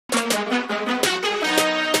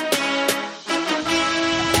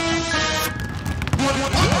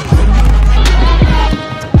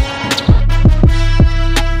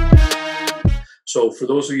for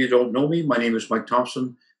those of you who don't know me, my name is Mike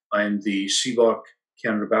Thompson. I'm the CBOC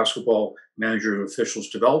Canada Basketball Manager of Officials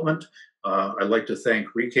Development. I'd like to thank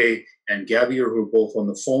Rike and Gabby, who are both on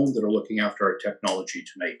the phone, that are looking after our technology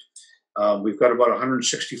tonight. We've got about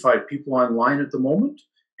 165 people online at the moment,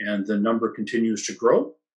 and the number continues to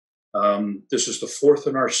grow. This is the fourth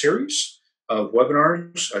in our series of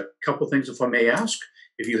webinars. A couple things, if I may ask.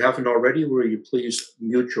 If you haven't already, will you please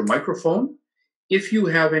mute your microphone? If you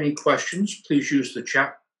have any questions, please use the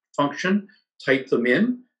chat function, type them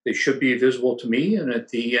in. They should be visible to me, and at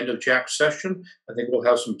the end of Jack's session, I think we'll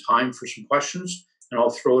have some time for some questions, and I'll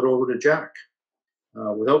throw it over to Jack.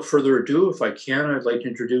 Without further ado, if I can, I'd like to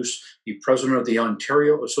introduce the President of the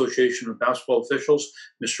Ontario Association of Basketball Officials,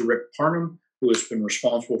 Mr. Rick Parnham, who has been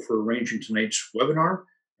responsible for arranging tonight's webinar.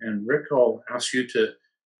 And Rick, I'll ask you to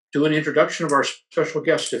do an introduction of our special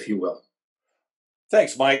guest, if you will.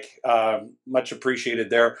 Thanks, Mike. Much appreciated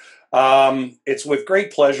there. It's with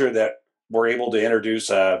great pleasure that we're able to introduce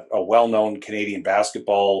a well-known Canadian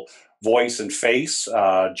basketball voice and face.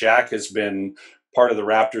 Jack has been part of the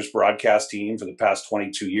Raptors broadcast team for the past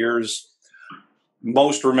 22 years.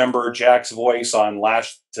 Most remember Jack's voice on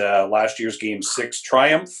last year's Game 6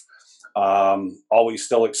 triumph. Always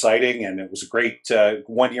still exciting, and it was a great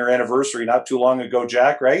one-year anniversary not too long ago,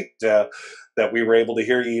 Jack, right? That we were able to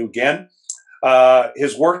hear you again.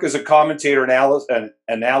 His work as a commentator and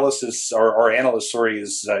analyst is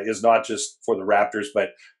not just for the Raptors, but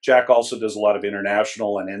Jack also does a lot of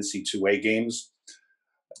international and NC2A games.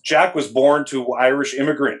 Jack was born to Irish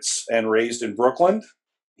immigrants and raised in Brooklyn.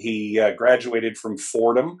 He graduated from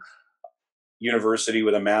Fordham University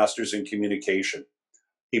with a master's in communication.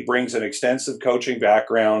 He brings an extensive coaching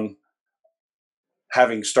background,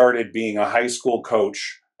 having started being a high school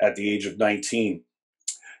coach at the age of 19.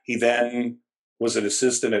 He then was an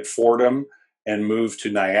assistant at Fordham and moved to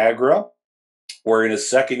Niagara, where in his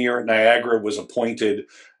second year at Niagara was appointed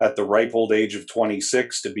at the ripe old age of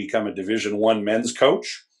 26 to become a Division I men's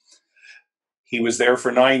coach. He was there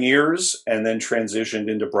for 9 years and then transitioned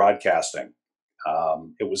into broadcasting.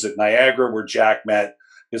 It was at Niagara where Jack met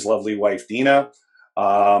his lovely wife, Dina,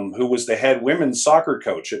 who was the head women's soccer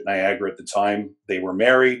coach at Niagara at the time. They were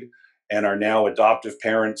married and are now adoptive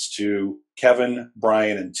parents to Kevin,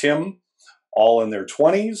 Brian, and Tim, all in their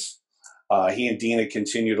 20s. He and Dina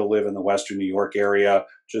continue to live in the Western New York area,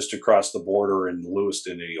 just across the border in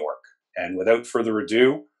Lewiston, New York. And without further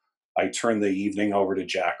ado, I turn the evening over to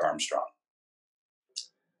Jack Armstrong.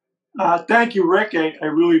 Thank you, Rick. I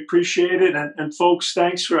really appreciate it. And folks,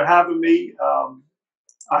 thanks for having me.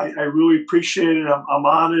 I really appreciate it. I'm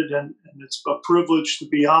honored, and it's a privilege to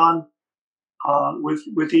be on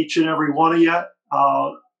with each and every one of you.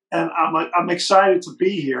 And I'm excited to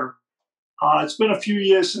be here. It's been a few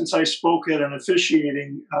years since I spoke at an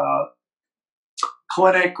officiating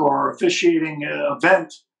clinic or officiating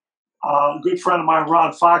event. A good friend of mine,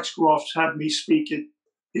 Ron Foxcroft, had me speak at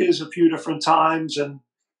his a few different times, and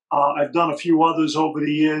I've done a few others over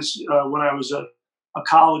the years when I was a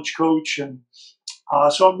college coach, and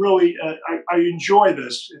so I'm really I enjoy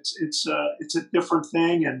this. It's a different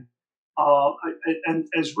thing, and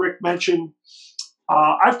as Rick mentioned,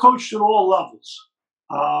 I've coached at all levels.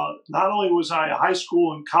 Not only was I a high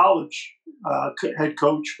school and college head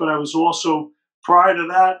coach, but I was also, prior to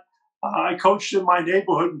that, I coached in my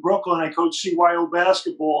neighborhood in Brooklyn. I coached CYO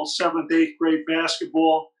basketball, 7th, 8th grade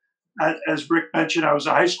basketball. As Rick mentioned, I was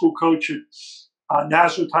a high school coach at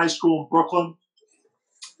Nazareth High School in Brooklyn.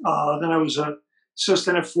 Then I was an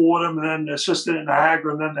assistant at Fordham, and then assistant at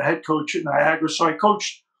Niagara, and then the head coach at Niagara. So I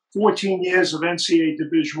coached 14 years of NCAA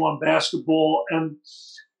Division I basketball, and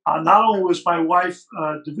not only was my wife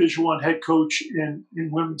Division I head coach in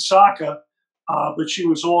women's soccer, but she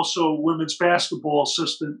was also women's basketball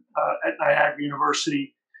assistant at Niagara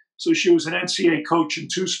University. So she was an NCAA coach in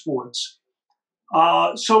 2 sports.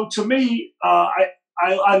 So to me,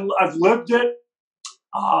 I've lived it.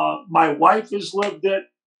 My wife has lived it,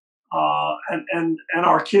 and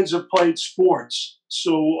our kids have played sports.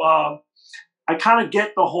 So I kind of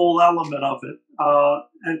get the whole element of it.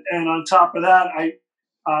 And on top of that,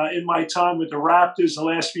 in my time with the Raptors, the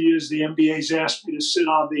last few years, the NBA's asked me to sit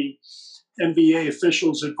on the NBA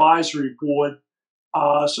Officials Advisory Board.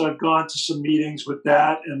 So I've gone to some meetings with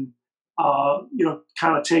that, and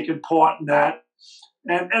kind of taken part in that.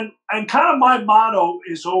 And kind of my motto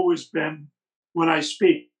has always been when I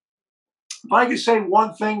speak, if I can say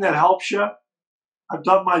one thing that helps you, I've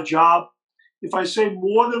done my job. If I say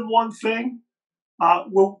more than one thing,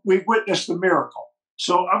 we've witnessed a miracle.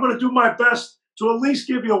 So I'm going to do my best to at least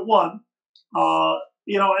give you one.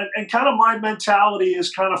 And kind of my mentality is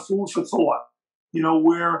kind of food for thought,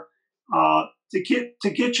 where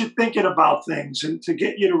get you thinking about things and to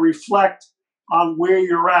get you to reflect on where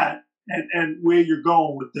you're at and where you're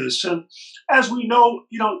going with this. And as we know,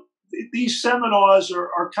 these seminars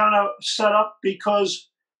are kind of set up because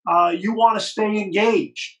you want to stay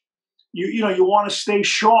engaged. You want to stay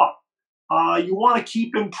sharp. You want to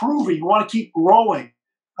keep improving. You want to keep growing.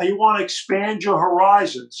 You want to expand your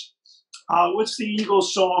horizons. What's the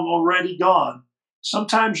Eagles song, Already Gone?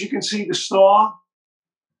 Sometimes you can see the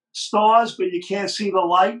stars, but you can't see the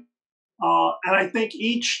light. And I think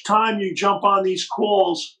each time you jump on these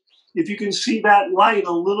calls, if you can see that light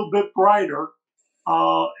a little bit brighter,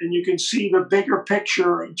 and you can see the bigger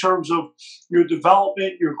picture in terms of your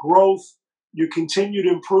development, your growth, your continued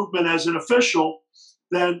improvement as an official,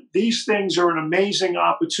 then these things are an amazing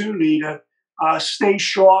opportunity to stay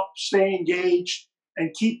sharp, stay engaged,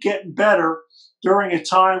 and keep getting better during a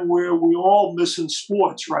time where we're all missing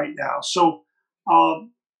sports right now. So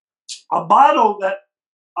a motto that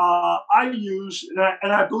I use,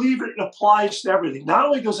 and I believe it applies to everything. Not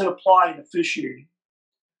only does it apply in officiating,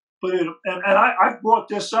 but I've brought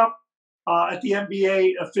this up at the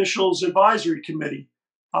NBA Officials Advisory Committee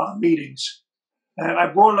meetings. And I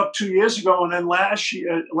brought it up 2 years ago, and then last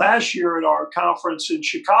year at our conference in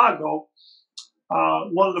Chicago,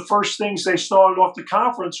 one of the first things they started off the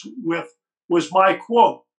conference with was my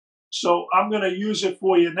quote. So I'm going to use it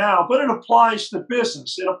for you now, but it applies to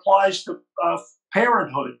business. It applies to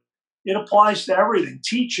parenthood. It applies to everything: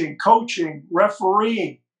 teaching, coaching,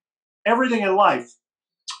 refereeing, everything in life.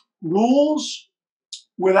 Rules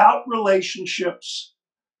without relationships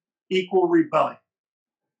equal rebellion.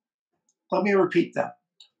 Let me repeat that.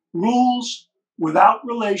 Rules without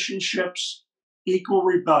relationships equal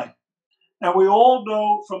rebellion. And we all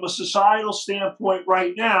know from a societal standpoint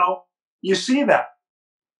right now, you see that.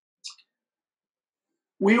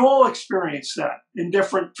 We all experience that in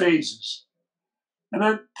different phases. And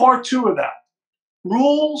then part two of that,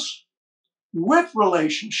 rules with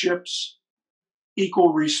relationships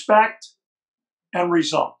equal respect and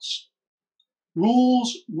results.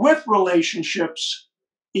 Rules with relationships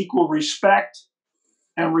equal respect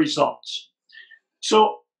and results.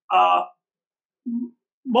 So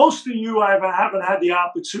most of you I haven't had the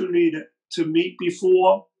opportunity to meet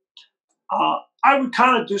before. I would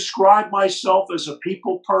kind of describe myself as a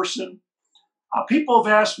people person. People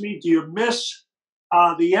have asked me, do you miss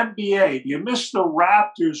the NBA? Do you miss the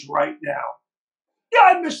Raptors right now? Yeah,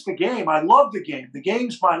 I miss the game. I love the game. The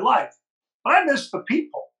game's my life. But I miss the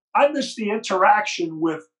people. I miss the interaction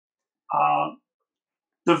with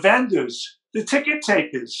the vendors, the ticket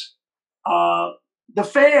takers, the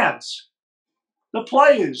fans, the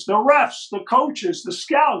players, the refs, the coaches, the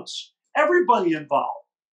scouts, everybody involved.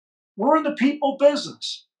 We're in the people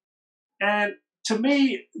business. And to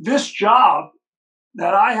me, this job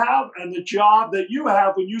that I have and the job that you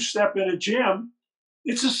have when you step in a gym,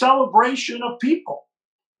 it's a celebration of people.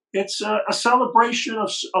 It's a celebration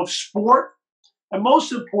of sport. And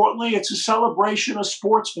most importantly, it's a celebration of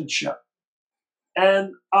sportsmanship.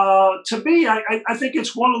 And to me, I think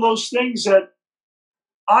it's one of those things that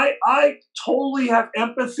I totally have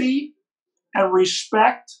empathy and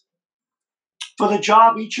respect for the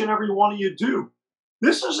job each and every one of you do.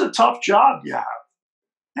 This is a tough job you have.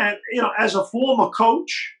 And, as a former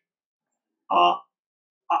coach,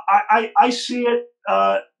 I see it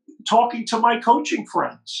talking to my coaching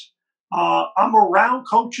friends. I'm around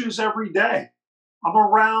coaches every day. I'm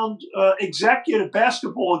around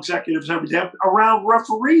basketball executives every day. I'm around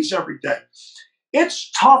referees every day.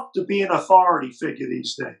 It's tough to be an authority figure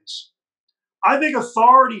these days. I think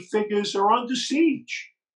authority figures are under siege.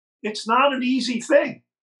 It's not an easy thing.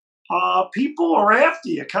 People are after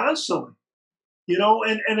you constantly,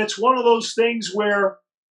 and it's one of those things where,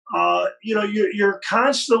 you're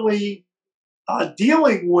constantly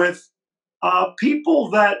dealing with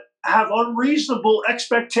people that have unreasonable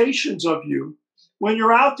expectations of you when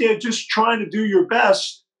you're out there just trying to do your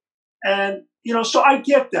best. And, so I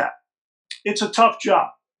get that. It's a tough job.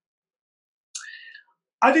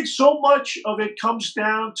 I think so much of it comes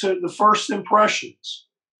down to the first impressions.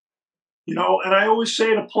 And I always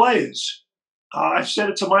say to players, I've said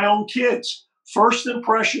it to my own kids, first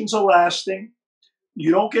impressions are lasting.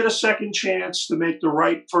 You don't get a second chance to make the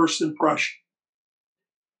right first impression.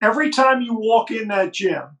 Every time you walk in that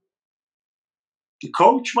gym, the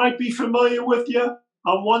coach might be familiar with you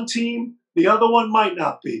on one team, the other one might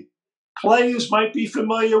not be. Players might be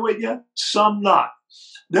familiar with you, some not.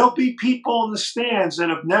 There'll be people in the stands that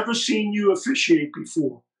have never seen you officiate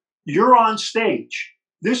before. You're on stage.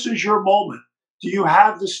 This is your moment. Do you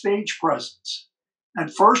have the stage presence?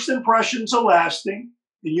 And first impressions are lasting,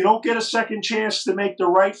 and you don't get a second chance to make the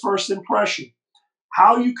right first impression.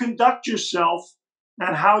 how you conduct yourself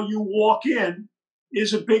and how you walk in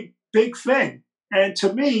is a big thing. And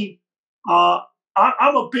to me,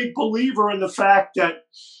 I'm a big believer in the fact that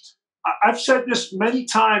I've said this many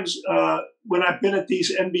times when I've been at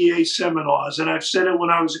these NBA seminars, and I've said it when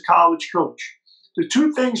I was a college coach. The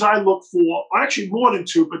two things I look for, actually more than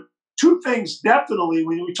two, but two things definitely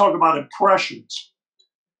when we talk about impressions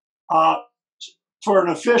for an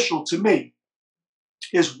official to me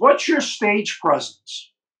is what's your stage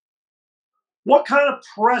presence? What kind of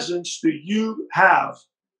presence do you have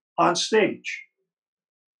on stage?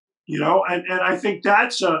 You know, and I think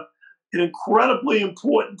that's an incredibly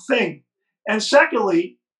important thing. And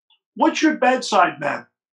secondly, what's your bedside manner?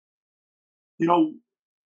 You know,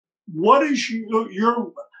 what is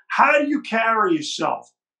your how do you carry yourself?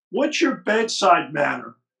 What's your bedside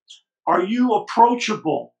manner? Are you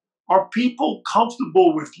approachable? Are people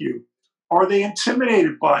comfortable with you? Are they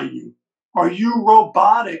intimidated by you? Are you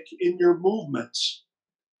robotic in your movements?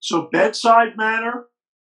 So bedside manner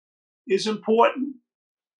is important,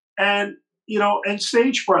 and and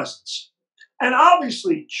stage presence. And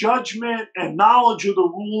obviously judgment and knowledge of the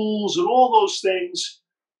rules and all those things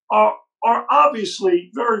are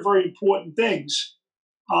obviously very, very important things.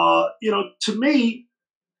 To me,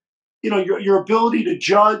 your ability to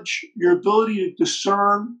judge, your ability to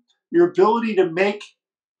discern, your ability to make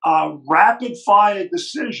rapid fire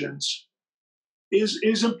decisions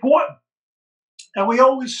is important. And we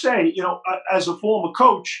always say, as a former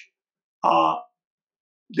coach, uh,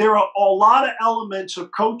 there are a lot of elements of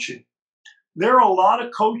coaching. There are a lot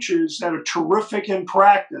of coaches that are terrific in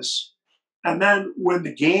practice. And then when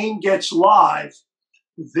the game gets live,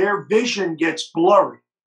 their vision gets blurry.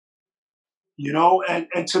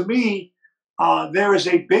 And to me, there is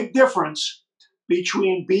a big difference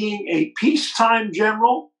between being a peacetime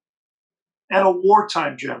general and a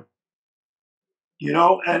wartime general.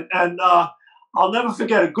 I'll never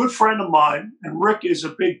forget a good friend of mine, and Rick is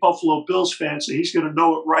a big Buffalo Bills fan, so he's going to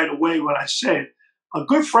know it right away when I say it. A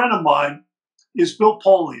good friend of mine is Bill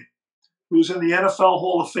Polian, who's in the NFL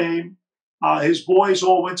Hall of Fame. His boys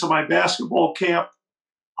all went to my basketball camp.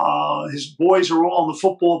 His boys are all in the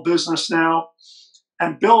football business now.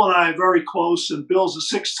 And Bill and I are very close, and Bill's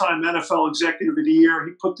a 6-time NFL Executive of the Year.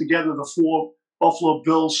 He put together the 4 Buffalo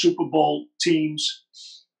Bills Super Bowl teams,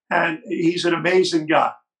 and he's an amazing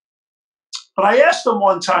guy. But I asked him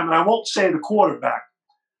one time, and I won't say the quarterback,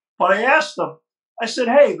 but I asked him, I said,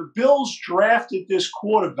 hey, the Bills drafted this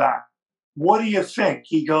quarterback. What do you think?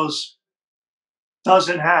 He goes,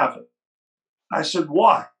 doesn't have it. I said,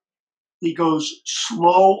 why? He goes,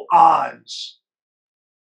 slow eyes.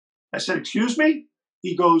 I said, excuse me?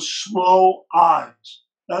 He goes, slow eyes.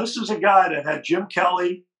 Now, this is a guy that had Jim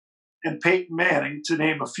Kelly and Peyton Manning, to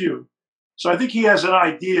name a few. So I think he has an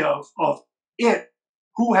idea of it,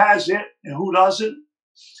 who has it and who doesn't.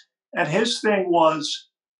 And his thing was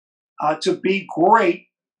to be great,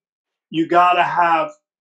 you got to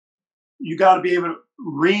be able to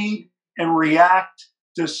read and react,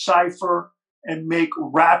 decipher, and make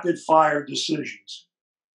rapid fire decisions.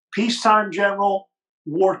 Peacetime general,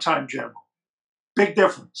 wartime general. Big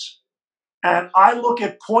difference. And I look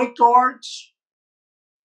at point guards,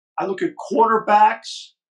 I look at quarterbacks,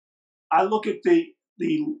 I look at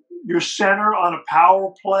your center on a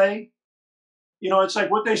power play. It's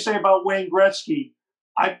like what they say about Wayne Gretzky.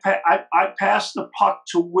 I pass the puck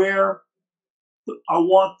to where I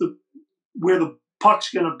want where the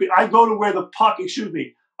puck's going to be. I go to where the puck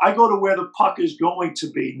is going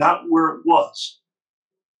to be, not where it was.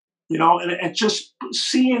 And just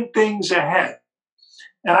seeing things ahead.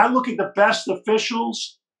 And I look at the best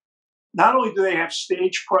officials. Not only do they have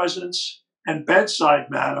stage presence and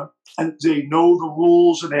bedside manner, and they know the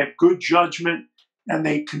rules and they have good judgment and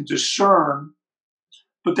they can discern,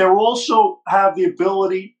 but they also have the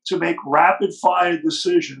ability to make rapid fire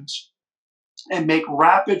decisions and make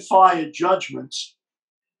rapid fire judgments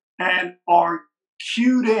and are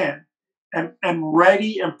cued in and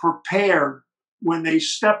ready and prepared when they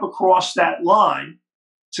step across that line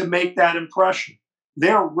to make that impression.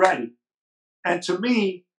 They're ready. And to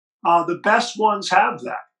me, the best ones have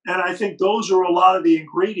that. And I think those are a lot of the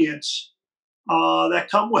ingredients that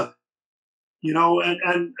come with it,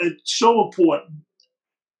 and it's so important.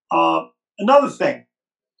 Another thing,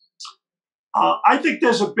 I think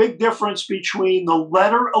there's a big difference between the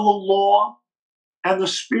letter of the law and the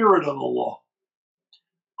spirit of the law.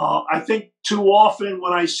 I think too often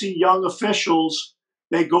when I see young officials,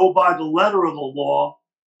 they go by the letter of the law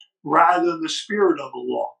rather than the spirit of the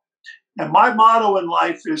law. And my motto in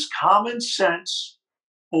life is common sense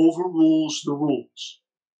overrules the rules.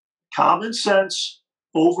 Common sense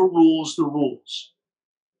overrules the rules.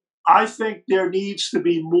 I think there needs to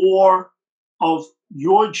be more of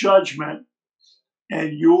your judgment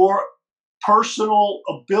and your personal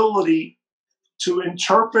ability to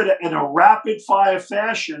interpret in a rapid fire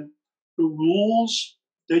fashion the rules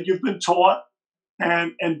that you've been taught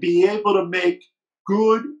and be able to make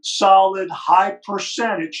good, solid, high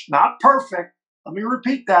percentage, not perfect. Let me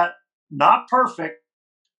repeat that, not perfect,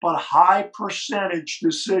 but high percentage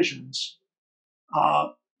decisions.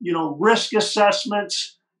 Risk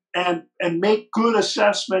assessments and make good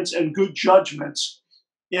assessments and good judgments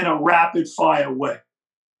in a rapid fire way.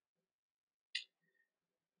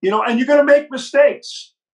 And you're going to make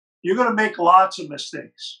mistakes. You're going to make lots of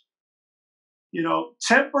mistakes.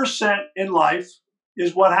 10% in life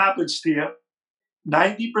is what happens to you.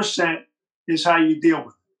 90% is how you deal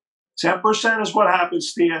with it. 10% is what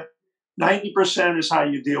happens to you. 90% is how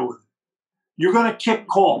you deal with it. You're going to kick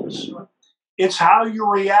calls. It's how you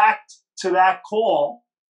react to that call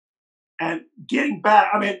and getting back.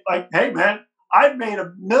 I mean, hey, man, I've made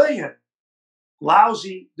a million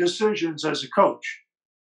lousy decisions as a coach.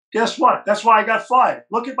 Guess what? That's why I got fired.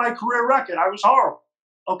 Look at my career record. I was horrible.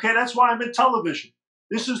 Okay, that's why I'm in television.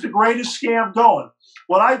 This is the greatest scam going.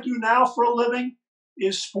 What I do now for a living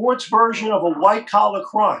is sports version of a white-collar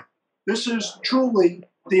crime. This is truly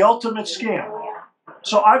the ultimate scam.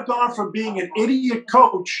 So I've gone from being an idiot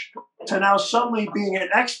coach to now suddenly being an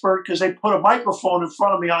expert because they put a microphone in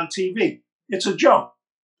front of me on TV. It's a joke.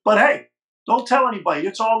 But hey, don't tell anybody.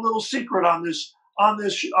 It's all a little secret on this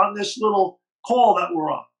little call that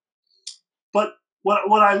we're on. But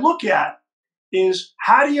what I look at is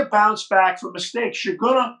how do you bounce back from mistakes? You're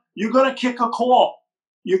gonna kick a call.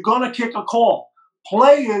 You're gonna kick a call.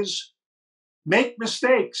 Players make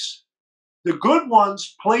mistakes. The good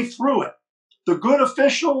ones play through it. The good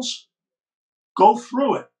officials go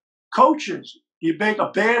through it. Coaches, you make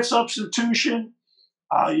a bad substitution.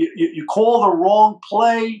 You call the wrong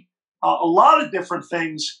play. A lot of different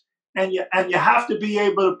things, and you have to be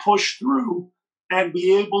able to push through and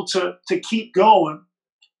be able to keep going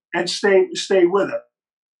and stay with it.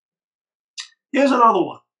 Here's another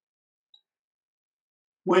one.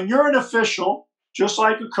 When you're an official, just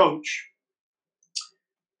like a coach,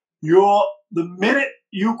 the minute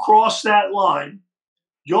you cross that line,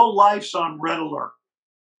 your life's on red alert.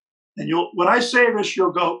 And when I say this,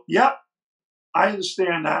 you'll go, yep, I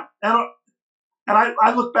understand that. And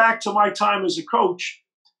I look back to my time as a coach,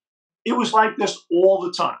 it was like this all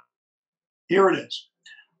the time. Here it is.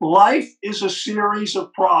 Life is a series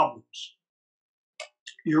of problems.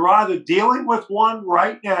 You're either dealing with one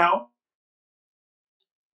right now,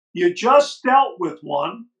 you just dealt with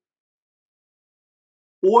one,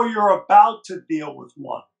 or you're about to deal with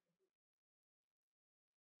one.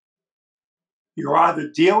 You're either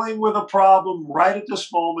dealing with a problem right at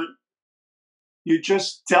this moment, you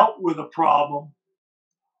just dealt with a problem,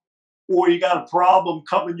 or you got a problem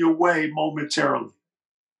coming your way momentarily.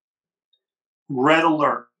 Red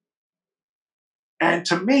alert. And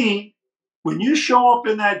to me, when you show up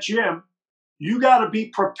in that gym, you got to be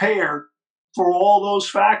prepared for all those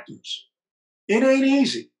factors. It ain't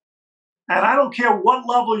easy. And I don't care what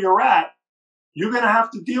level you're at, you're going to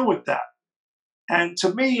have to deal with that. And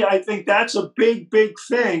to me, I think that's a big, big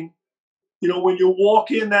thing, when you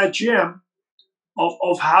walk in that gym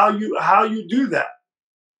of how you do that.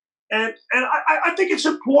 And I think it's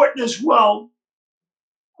important as well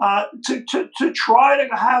to try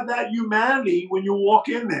to have that humanity when you walk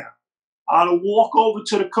in there. To walk over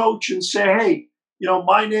to the coach and say, hey,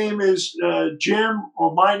 my name is Jim,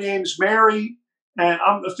 or my name's Mary, and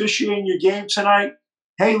I'm officiating your game tonight.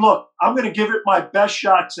 Hey, look, I'm going to give it my best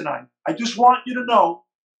shot tonight. I just want you to know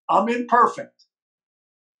I'm imperfect.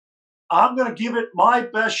 I'm going to give it my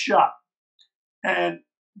best shot. And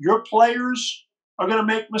your players are going to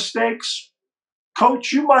make mistakes.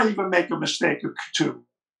 Coach, you might even make a mistake or two.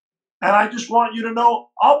 And I just want you to know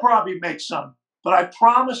I'll probably make some. But I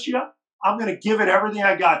promise you, I'm going to give it everything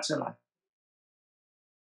I got tonight.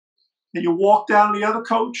 And you walk down to the other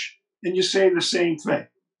coach and you say the same thing.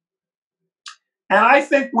 And I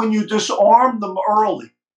think when you disarm them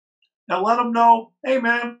early and let them know, hey,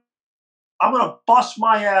 man, I'm going to bust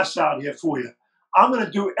my ass out here for you. I'm going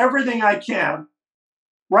to do everything I can.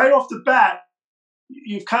 Right off the bat,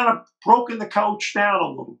 you've kind of broken the coach down a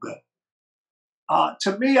little bit.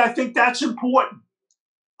 To me, I think that's important.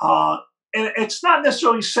 And it's not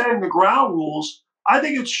necessarily setting the ground rules. I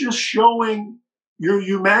think it's just showing your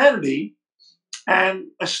humanity and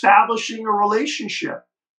establishing a relationship.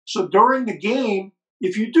 So during the game,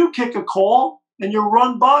 if you do kick a call and you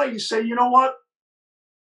run by, you say, you know what?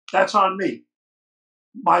 That's on me.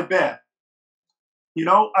 My bad. You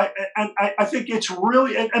know, I think it's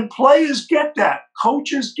really, and players get that,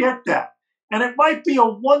 coaches get that, and it might be a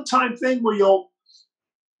one-time thing where you'll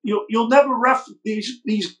never ref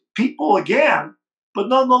these people again, but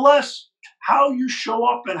nonetheless, how you show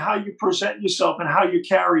up and how you present yourself and how you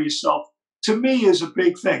carry yourself, to me, is a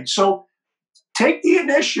big thing. So take the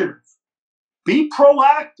initiative, be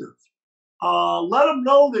proactive. Let them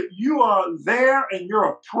know that you are there and you're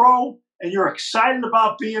a pro and you're excited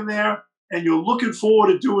about being there and you're looking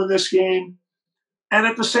forward to doing this game. And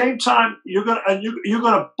at the same time, you're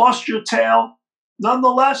gonna bust your tail.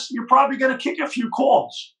 Nonetheless, you're probably gonna kick a few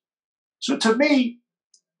calls. So to me,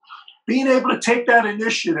 being able to take that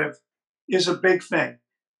initiative is a big thing.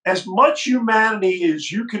 As much humanity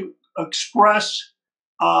as you can express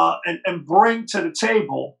and bring to the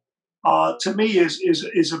table, to me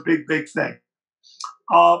is a big thing.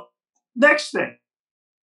 Next thing,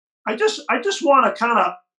 I just want to kind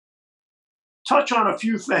of touch on a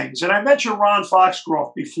few things, and I mentioned Ron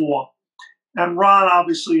Foxcroft before, and Ron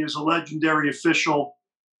obviously is a legendary official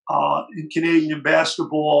in Canadian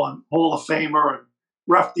basketball and Hall of Famer and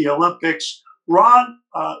ref the Olympics. Ron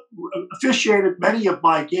officiated many of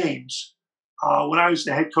my games when I was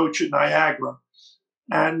the head coach at Niagara,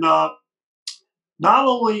 and not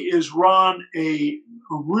only is Ron a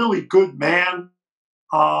really good man,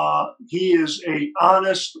 he is a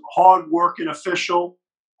honest, hard-working official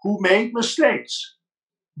who made mistakes.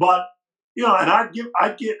 But you know, and I'd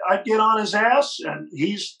get on his ass, and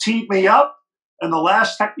he's teed me up. And the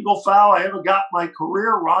last technical foul I ever got in my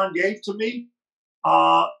career, Ron gave to me,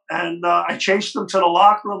 and I chased him to the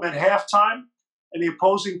locker room at halftime, and the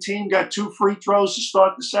opposing team got 2 free throws to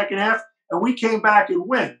start the second half, and we came back and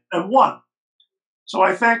won. So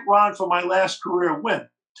I thank Ron for my last career win.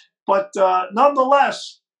 But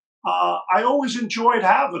nonetheless, I always enjoyed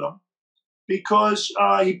having him because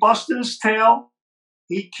he busted his tail.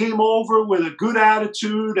 He came over with a good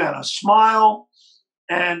attitude and a smile,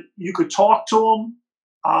 and you could talk to him,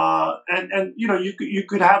 and you know, you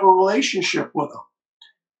could have a relationship with him.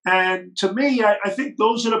 And to me, I think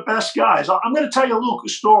those are the best guys. I'm going to tell you a little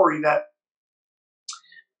story that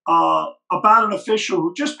about an official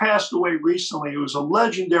who just passed away recently. He was a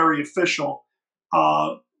legendary official,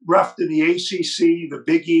 ref in the ACC, the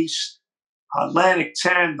Big East, Atlantic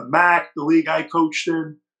 10, the MAC, the league I coached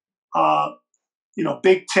in, you know,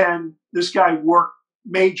 Big Ten. This guy worked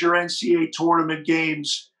major NCAA tournament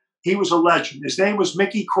games. He was a legend. His name was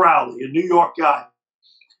Mickey Crowley, a New York guy.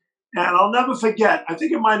 And I'll never forget, I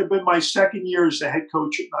think it might have been my second year as the head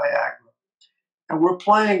coach at Niagara. And we're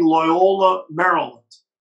playing Loyola, Maryland.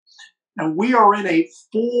 And we are in a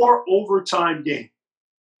 4 overtime game.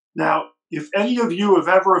 Now, if any of you have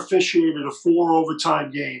ever officiated a 4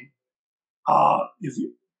 overtime game,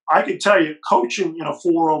 I can tell you, coaching in a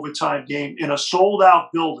 4 overtime game in a sold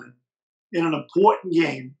out building in an important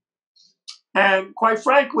game, and quite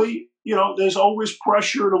frankly, you know, there's always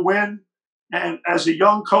pressure to win. And as a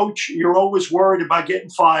young coach, you're always worried about getting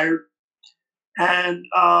fired. And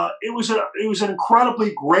it was an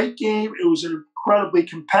incredibly great game. It was an incredibly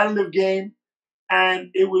competitive game, and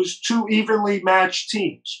it was 2 evenly matched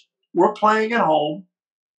teams. We're playing at home,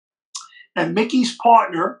 and Mickey's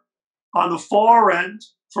partner on the far end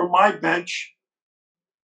from my bench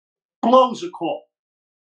blows a call.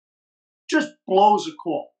 Just blows a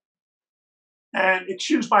call. And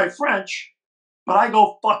excuse my French, but I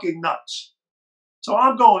go fucking nuts. So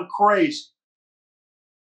I'm going crazy.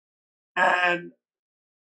 And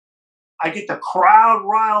I get the crowd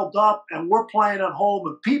riled up, and we're playing at home,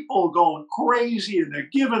 and people are going crazy, and they're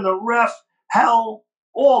giving the ref hell,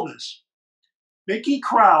 all this. Mickey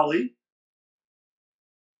Crowley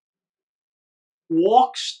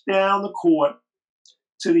walks down the court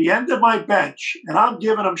to the end of my bench, and I'm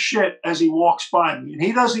giving him shit as he walks by me, and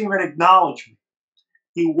he doesn't even acknowledge me.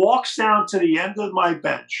 He walks down to the end of my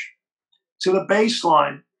bench, to the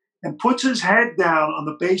baseline, and puts his head down on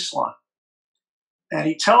the baseline. And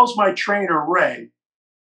he tells my trainer, Ray,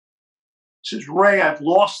 says, Ray, I've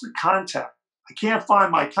lost the contact. I can't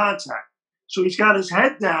find my contact. So he's got his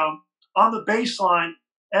head down on the baseline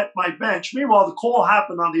at my bench. Meanwhile, the call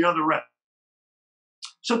happened on the other end.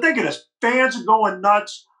 So think of this. Fans are going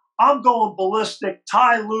nuts. I'm going ballistic,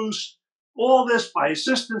 tie loose, all this. My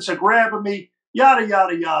assistants are grabbing me, yada,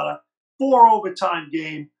 yada, yada. 4 overtime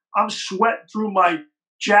game. I'm sweating through my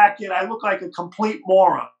jacket. I look like a complete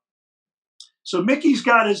moron. So Mickey's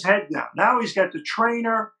got his head down. Now he's got the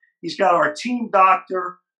trainer. He's got our team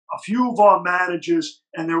doctor, a few of our managers,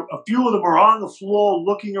 and a few of them are on the floor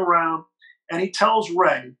looking around. And he tells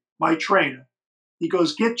Ray, my trainer, he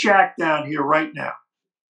goes, get Jack down here right now.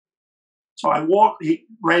 So I walk,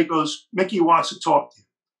 Ray goes, Mickey wants to talk to you.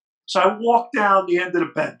 So I walk down the end of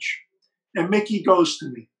the bench, and Mickey goes to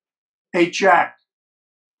me, hey, Jack,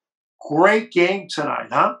 great game tonight,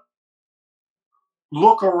 huh?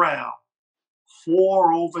 Look around.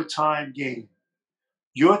 4 overtime game.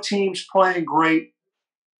 Your team's playing great.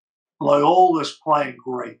 Loyola's playing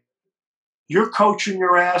great. You're coaching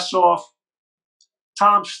your ass off.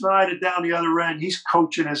 Tom Snyder down the other end, he's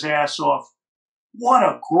coaching his ass off. What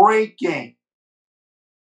a great game.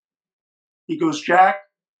 He goes, Jack,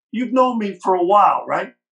 you've known me for a while,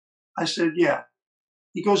 right? I said, yeah.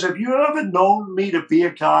 He goes, have you ever known me to be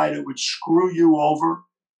a guy that would screw you over?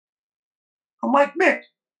 I'm like, Mick.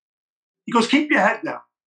 He goes, keep your head down.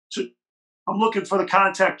 So I'm looking for the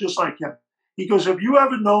contact just like him. He goes, have you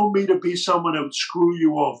ever known me to be someone that would screw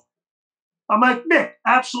you over? I'm like, Mick,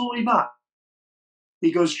 absolutely not.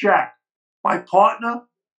 He goes, Jack, my partner,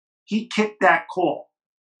 he kicked that call.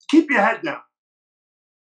 Keep your head down.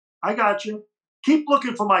 I got you. Keep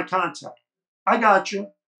looking for my contact. I got you.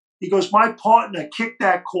 He goes, my partner kicked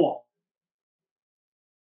that call.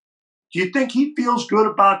 Do you think he feels good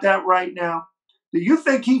about that right now? Do you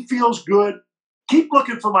think he feels good? Keep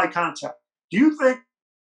looking for my contact. Do you think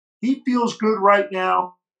he feels good right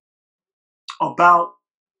now about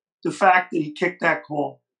the fact that he kicked that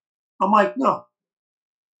call? I'm like, no.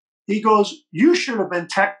 He goes, you should have been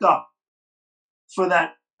teched up for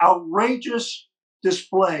that outrageous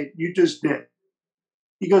display you just did.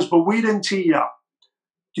 He goes, but we didn't tee you up.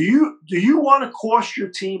 Do you want to cost your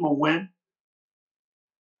team a win?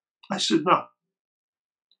 I said, no.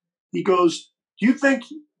 He goes, do you think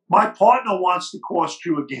my partner wants to cost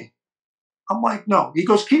you a game? I'm like, no. He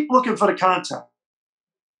goes, keep looking for the contact.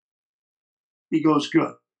 He goes,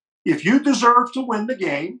 good. If you deserve to win the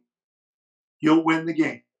game, you'll win the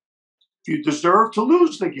game. If you deserve to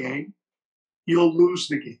lose the game, you'll lose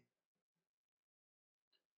the game.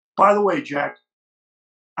 By the way, Jack,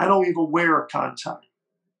 I don't even wear a contact.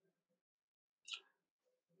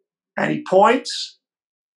 And he points,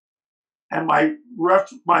 and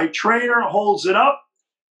my trainer holds it up,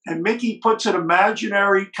 and Mickey puts an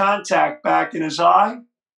imaginary contact back in his eye,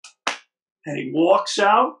 and he walks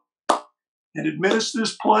out and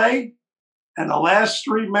administers play, and the last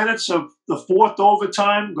 3 minutes of the 4th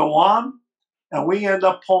overtime go on, and we end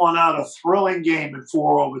up pulling out a thrilling game in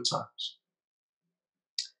 4 overtimes.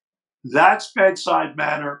 That's bedside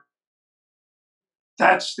manner.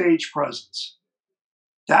 That's stage presence.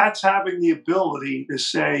 That's having the ability to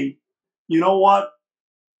say, you know what?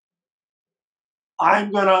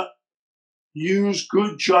 I'm going to use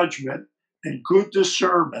good judgment and good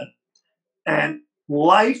discernment. And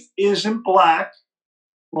life isn't black.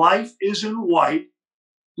 Life isn't white.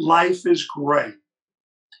 Life is gray.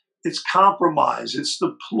 It's compromise. It's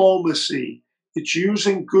diplomacy. It's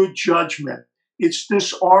using good judgment. It's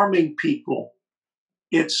disarming people.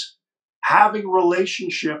 It's having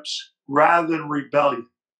relationships rather than rebellion.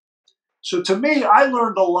 So to me, I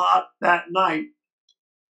learned a lot that night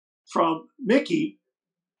from Mickey.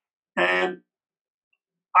 And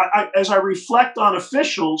as I reflect on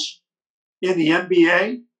officials in the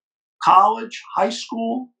NBA, college, high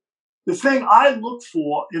school, the thing I look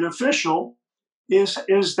for in official is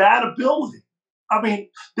that ability. I mean,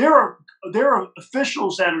 there are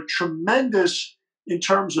officials that are tremendous in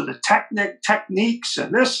terms of the techniques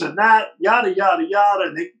and this and that, yada, yada, yada.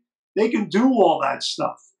 And they can do all that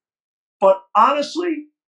stuff. But honestly,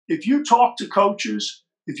 if you talk to coaches,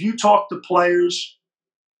 if you talk to players,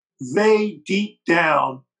 they deep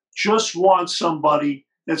down just want somebody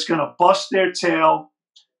that's going to bust their tail,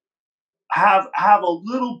 have a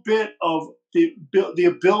little bit of the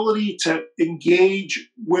ability to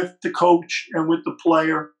engage with the coach and with the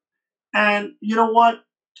player. And you know what?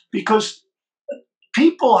 Because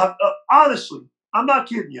people have, honestly, I'm not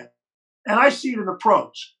kidding you, and I see it in the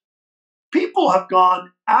pros, people have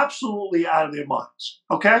gone absolutely out of their minds,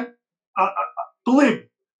 okay? Believe me.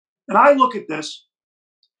 And I look at this,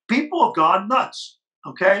 people have gone nuts,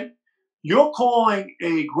 okay? You're calling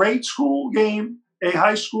a grade school game, a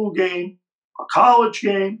high school game, a college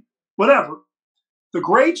game, whatever. The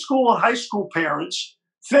grade school and high school parents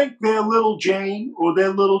think their little Jane or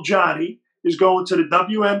their little Johnny is going to the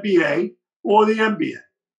WNBA or the NBA.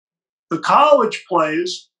 The college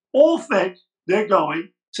players all think they're going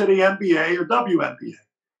to the NBA or WNBA.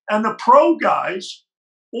 And the pro guys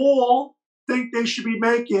all think they should be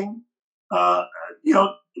making,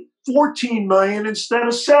 14 million instead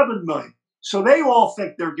of 7 million. So they all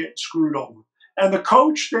think they're getting screwed over. And the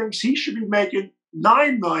coach thinks he should be making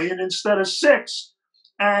 9 million instead of 6.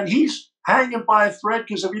 And he's hanging by a thread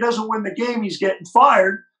because if he doesn't win the game, he's getting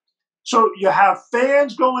fired. So you have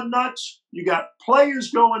fans going nuts, you got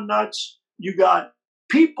players going nuts, you got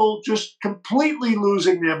people just completely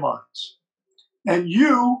losing their minds. And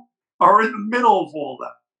you are in the middle of all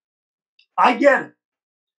that. I get it.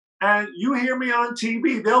 And you hear me on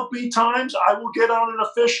TV, there'll be times I will get on an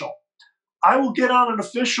official. I will get on an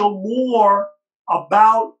official more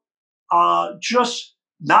about just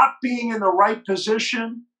not being in the right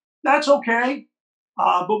position. That's okay.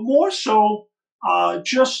 But more so,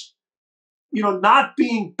 just not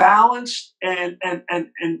being balanced and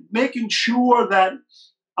making sure that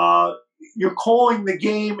you're calling the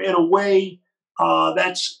game in a way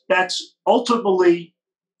that's ultimately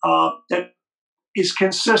that is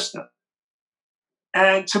consistent.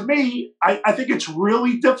 And to me, I think it's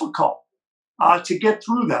really difficult to get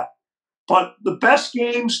through that. But the best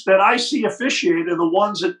games that I see officiated are the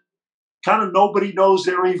ones that kind of nobody knows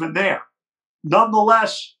they're even there.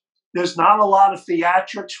 Nonetheless, there's not a lot of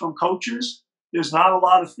theatrics from coaches. There's not a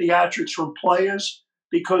lot of theatrics from players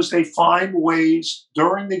because they find ways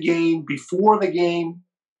during the game, before the game,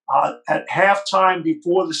 at halftime,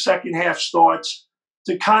 before the second half starts,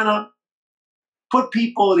 to kind of put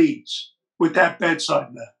people at ease with that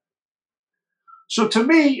bedside manner. So to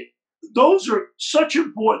me, those are such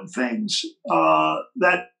important things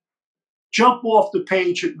that jump off the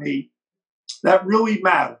page at me that really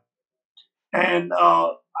matter. And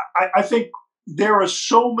I think there are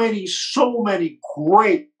so many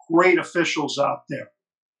great officials out there.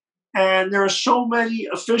 And there are so many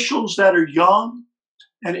officials that are young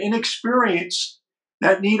and inexperienced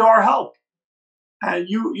that need our help. And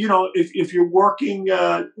if you're working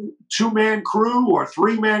two-man crew or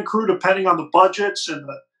three-man crew, depending on the budgets and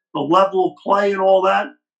the level of play and all that,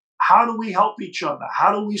 how do we help each other?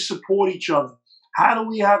 How do we support each other? How do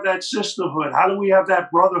we have that sisterhood? How do we have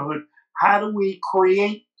that brotherhood? How do we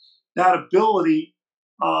create that ability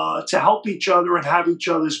to help each other and have each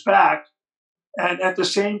other's back? And at the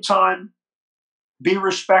same time, be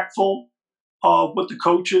respectful of what the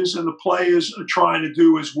coaches and the players are trying to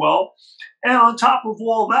do as well. And on top of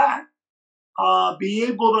all that, be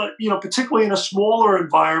able to, particularly in a smaller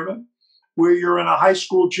environment where you're in a high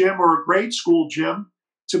school gym or a grade school gym,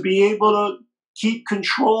 to be able to keep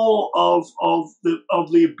control of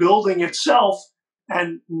the building itself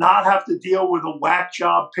and not have to deal with a whack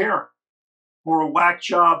job parent or a whack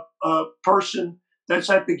job person that's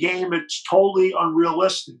at the game. It's totally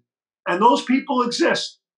unrealistic. And those people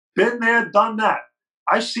exist. Been there, done that.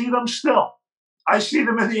 I see them still. I see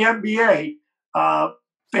them in the NBA.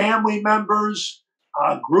 Family members,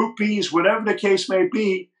 groupies, whatever the case may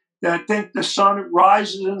be, that think the sun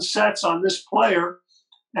rises and sets on this player.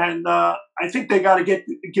 And I think they got to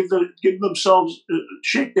give themselves,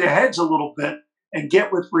 shake their heads a little bit and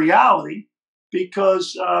get with reality,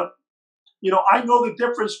 because I know the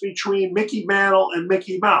difference between Mickey Mantle and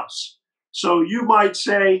Mickey Mouse. So you might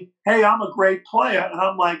say, "Hey, I'm a great player," and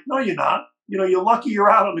I'm like, "No, you're not. You're lucky you're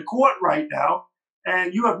out on the court right now,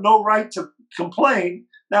 and you have no right to complain."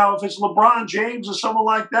 Now, if it's LeBron James or someone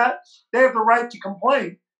like that, they have the right to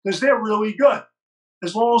complain because they're really good,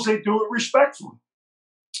 as long as they do it respectfully.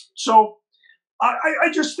 So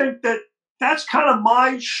I just think that that's kind of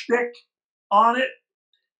my shtick on it.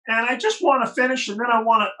 And I just want to finish, and then I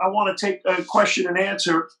want to take a question and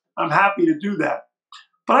answer. I'm happy to do that.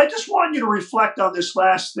 But I just want you to reflect on this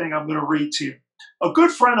last thing I'm going to read to you. A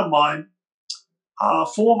good friend of mine,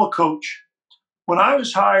 former coach, when I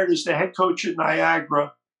was hired as the head coach at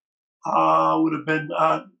Niagara, would have been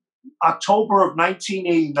October of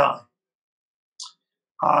 1989,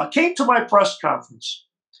 came to my press conference,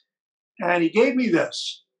 and he gave me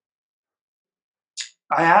this.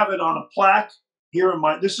 I have it on a plaque here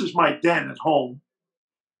this is my den at home.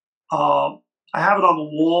 I have it on the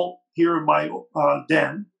wall here in my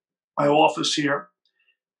den, my office here.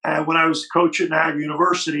 And when I was coach at Niagara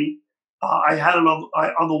University, I had it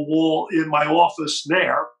on the wall in my office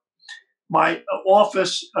there. My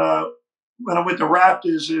office, when I'm with the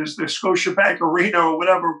Raptors, is the Scotiabank Arena or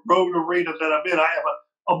whatever road arena that I'm in. I have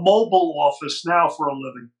a mobile office now for a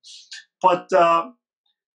living. But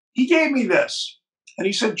he gave me this. And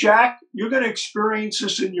he said, "Jack, you're going to experience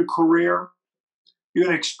this in your career. You're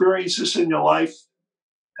going to experience this in your life.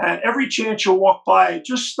 And every chance you walk by it,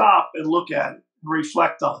 just stop and look at it and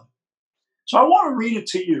reflect on it." So I want to read it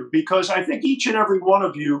to you because I think each and every one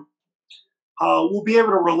of you will be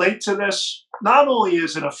able to relate to this, not only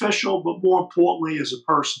as an official, but more importantly, as a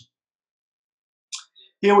person.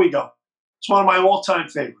 Here we go. It's one of my all-time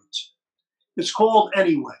favorites. It's called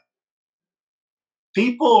Anyway.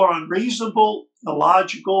 People are unreasonable,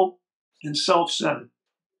 illogical, and self-centered.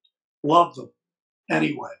 Love them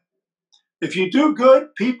anyway. If you do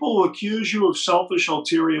good, people will accuse you of selfish,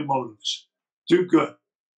 ulterior motives. Do good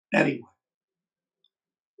anyway.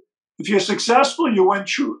 If you're successful, you win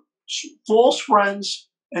false friends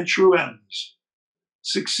and true enemies.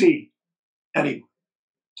 Succeed anyway.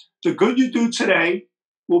 The good you do today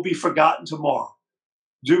will be forgotten tomorrow.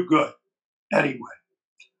 Do good anyway.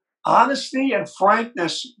 Honesty and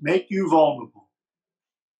frankness make you vulnerable.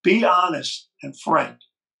 Be honest and frank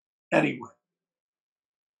anyway.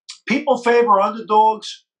 People favor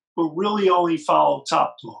underdogs, but really only follow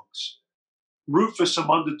top dogs. Root for some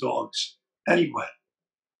underdogs anyway.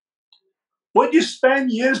 What you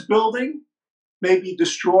spend years building may be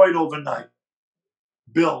destroyed overnight.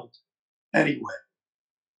 Build anyway.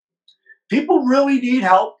 People really need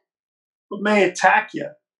help, but may attack you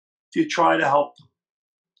if you try to help them.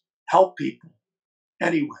 Help people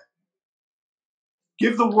anyway.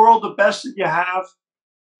 Give the world the best that you have,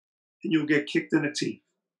 and you'll get kicked in the teeth.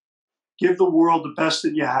 Give the world the best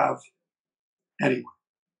that you have anyway.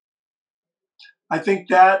 I think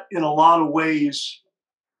that in a lot of ways,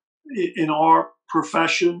 in our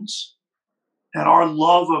professions and our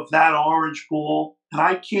love of that orange ball, and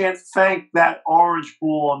I can't thank that orange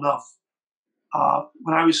ball enough.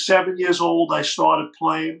 When I was 7 years old, I started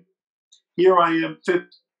playing. Here I am,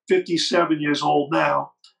 57 years old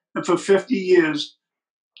now. And for 50 years,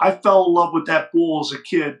 I fell in love with that ball as a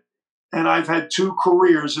kid. And I've had 2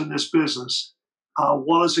 careers in this business.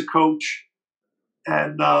 One as a coach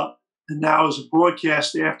and now as a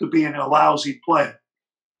broadcaster after being a lousy player.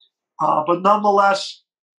 But nonetheless,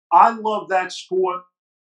 I love that sport.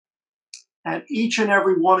 And each and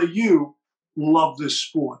every one of you love this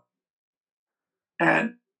sport.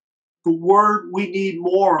 And the word we need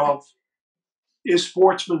more of is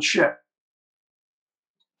sportsmanship.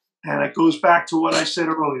 And it goes back to what I said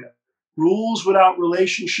earlier. Rules without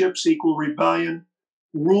relationships equal rebellion.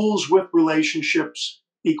 Rules with relationships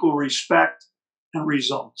equal respect and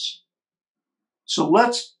results. So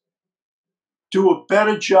let's do a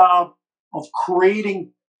better job of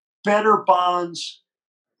creating better bonds,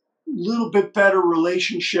 a little bit better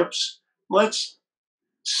relationships. Let's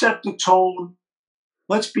set the tone.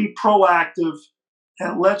 Let's be proactive.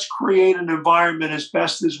 And let's create an environment as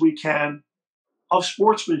best as we can of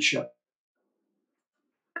sportsmanship.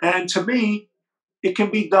 And to me, it can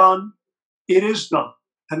be done. It is done.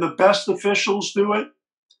 And the best officials do it.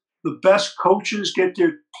 The best coaches get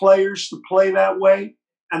their players to play that way.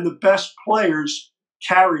 And the best players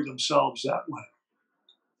carry themselves that way.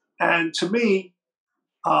 And to me,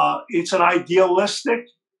 it's an idealistic,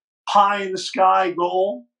 pie in the sky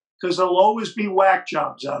goal because there'll always be whack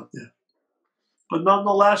jobs out there. But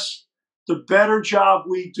nonetheless, the better job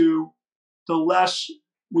we do, the less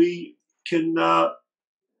we can,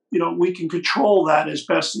 we can control that as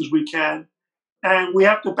best as we can. And we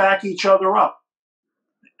have to back each other up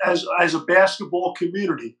as a basketball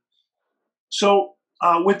community. So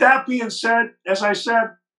with that being said, as I said,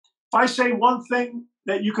 if I say one thing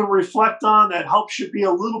that you can reflect on that helps you be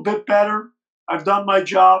a little bit better, I've done my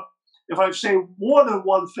job. If I say more than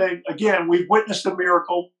one thing, again, we've witnessed a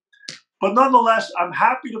miracle. But nonetheless, I'm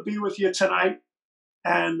happy to be with you tonight.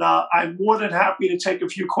 And I'm more than happy to take a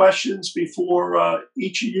few questions before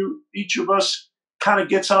each of us kind of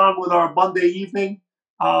gets on with our Monday evening.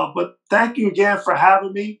 But thank you again for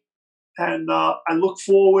having me. And I look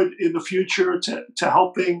forward in the future to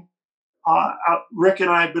helping. Rick and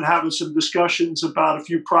I have been having some discussions about a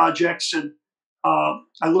few projects. And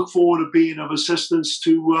I look forward to being of assistance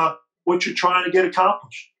to what you're trying to get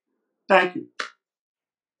accomplished. Thank you.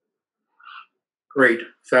 Great.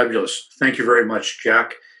 Fabulous. Thank you very much,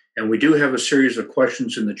 Jack. And we do have a series of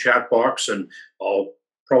questions in the chat box, and I'll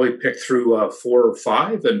probably pick through 4 or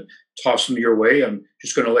 5 and toss them your way. I'm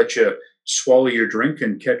just going to let you swallow your drink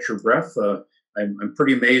and catch your breath. I'm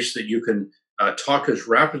pretty amazed that you can talk as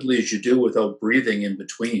rapidly as you do without breathing in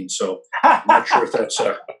between. So I'm not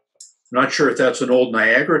sure if that's an old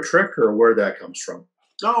Niagara trick or where that comes from.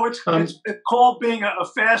 No, it's called being a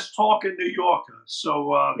fast talking New Yorker.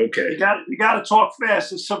 So okay. you got to talk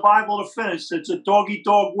fast. It's survival to finish. It's a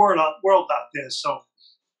dog-eat-dog world out there. So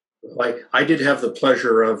I did have the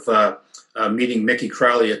pleasure of meeting Mickey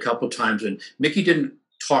Crowley a couple times, and Mickey didn't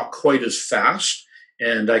talk quite as fast.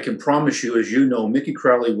 And I can promise you, as you know, Mickey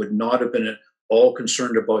Crowley would not have been at all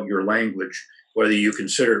concerned about your language, whether you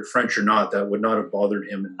consider it French or not. That would not have bothered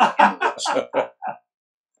him in the least.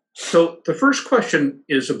 So the first question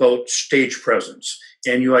is about stage presence,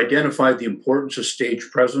 and you identified the importance of stage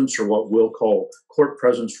presence, or what we'll call court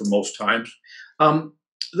presence for most times.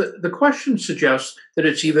 The question suggests that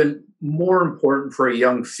it's even more important for a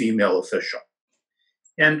young female official.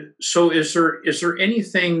 And so, is there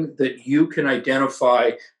anything that you can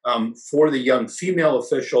identify for the young female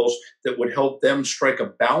officials that would help them strike a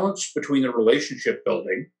balance between the relationship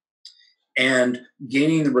building and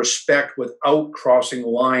gaining the respect without crossing the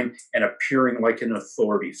line and appearing like an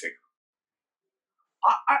authority figure?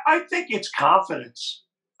 I think it's confidence.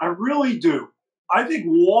 I really do. I think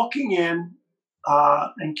walking in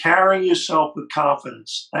and carrying yourself with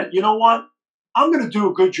confidence that, you know what, I'm going to do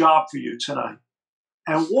a good job for you tonight.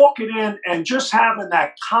 And walking in and just having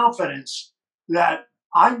that confidence that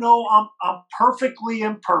I know I'm perfectly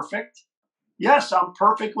imperfect. Yes, I'm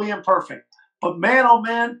perfectly imperfect. But man, oh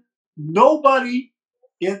man, nobody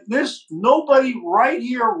right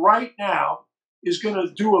here, right now is going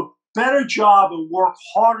to do a better job and work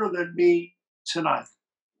harder than me tonight.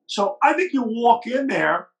 So I think you walk in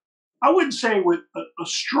there, I wouldn't say with a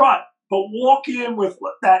strut, but walk in with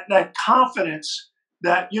that confidence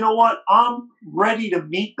that, you know what, I'm ready to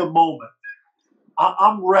meet the moment.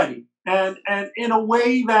 I'm ready. And in a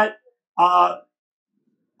way that uh,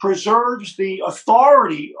 preserves the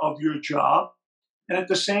authority of your job and at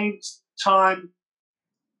the same time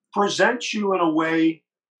presents you in a way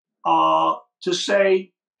to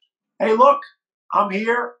say, hey, look, I'm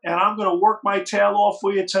here and I'm going to work my tail off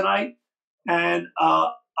for you tonight. And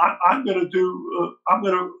I'm going to I'm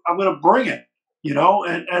going to bring it, you know,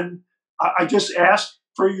 and I just ask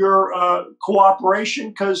for your cooperation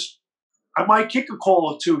because I might kick a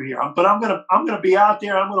call or two here, but I'm gonna be out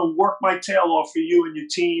there. I'm gonna work my tail off for you and your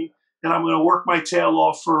team, and I'm gonna work my tail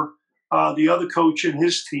off for the other coach and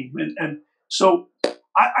his team. And so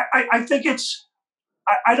I think it's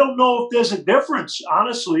I don't know if there's a difference.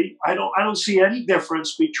 Honestly, I don't see any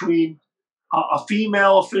difference between a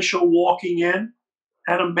female official walking in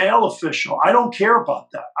and a male official. I don't care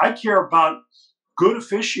about that. I care about good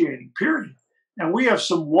officiating. Period. And we have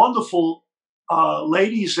some wonderful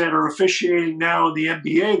ladies that are officiating now in the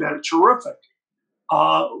NBA that are terrific.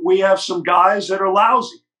 We have some guys that are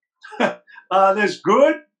lousy. There's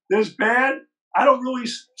good, there's bad. I don't really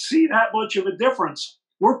see that much of a difference.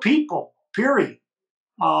 We're people, period.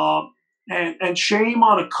 And shame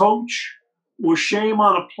on a coach or shame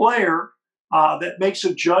on a player that makes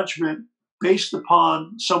a judgment based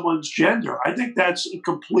upon someone's gender. I think that's a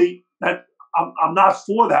complete, that I'm not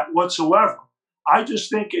for that whatsoever. I just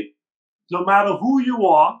think no matter who you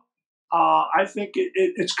are, I think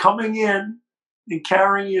it's coming in and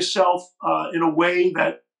carrying yourself in a way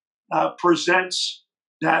that presents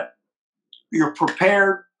that you're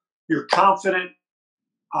prepared, you're confident,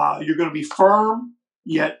 you're going to be firm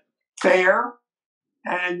yet fair,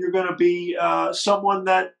 and you're going to be someone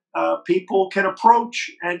that people can approach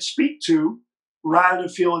and speak to rather than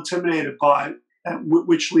feel intimidated by,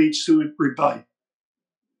 which leads to rebellion.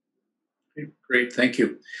 Great, thank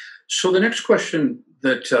you. So the next question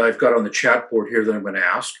that I've got on the chat board here that I'm going to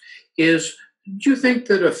ask is, do you think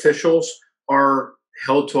that officials are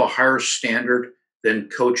held to a higher standard than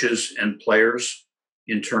coaches and players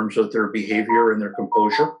in terms of their behavior and their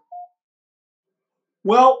composure?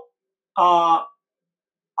 Well, I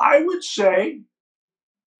would say,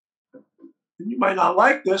 and you might not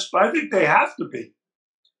like this, but I think they have to be.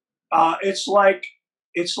 It's like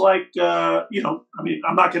you know. I mean,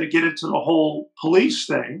 I'm not going to get into the whole police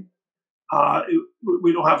thing.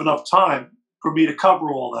 We don't have enough time for me to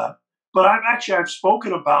cover all that. But I've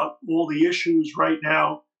spoken about all the issues right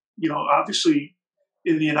now. You know, obviously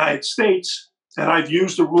in the United States, and I've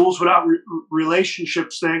used the rules without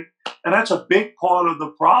relationships thing, and that's a big part of the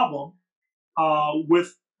problem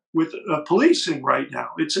with policing right now.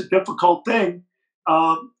 It's a difficult thing.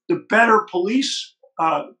 The better police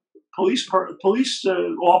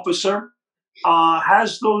officer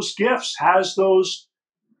has those gifts, has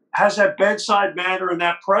that bedside manner and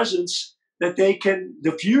that presence that they can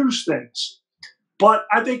diffuse things. But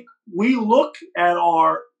I think we look at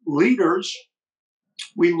our leaders,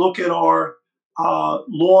 we look at our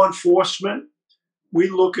law enforcement, we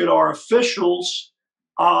look at our officials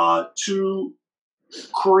to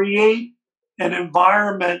create an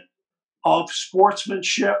environment of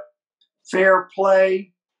sportsmanship, fair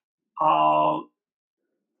play,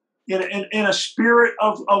 in a spirit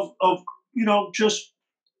of you know, just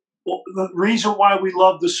the reason why we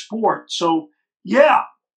love the sport. So yeah,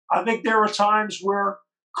 I think there are times where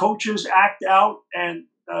coaches act out and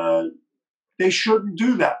they shouldn't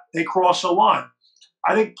do that. They cross a line.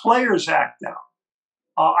 I think players act out.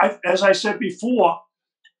 As I said before,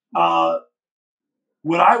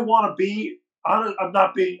 what I want to be, I'm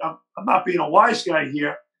not being a wise guy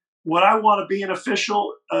here. What I want to be an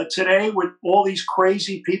official today with all these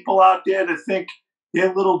crazy people out there that think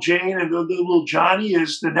their little Jane and their little Johnny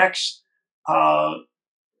is the next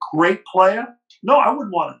great player, no, I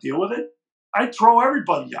wouldn't want to deal with it. I'd throw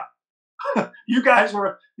everybody out. You guys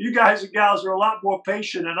and gals are a lot more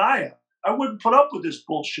patient than I am. I wouldn't put up with this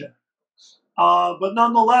bullshit. But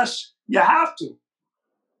nonetheless, you have to.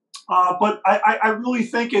 But I really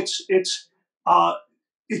think it's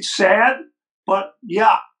sad. But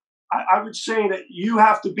yeah, I would say that you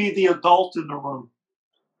have to be the adult in the room,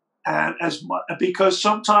 and because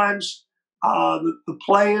sometimes the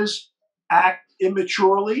players act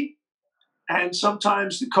immaturely, and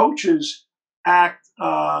sometimes the coaches act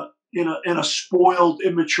in a spoiled,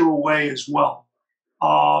 immature way as well.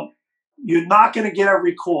 You're not going to get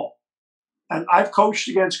every call. And I've coached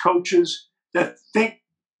against coaches that think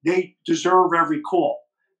they deserve every call.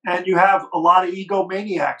 And you have a lot of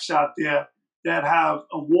egomaniacs out there that have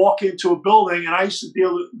a walk into a building. And I used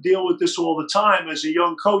to deal with this all the time as a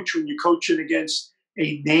young coach when you're coaching against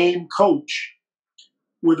a name coach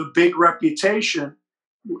with a big reputation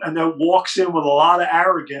and that walks in with a lot of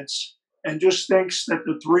arrogance and just thinks that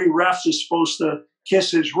the three refs are supposed to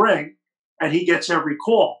kiss his ring and he gets every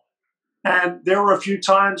call. And there were a few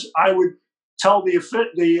times I would tell the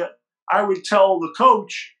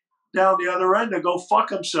coach down the other end to go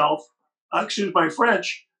fuck himself. Excuse my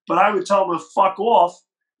French, but I would tell him to fuck off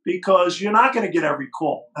because you're not going to get every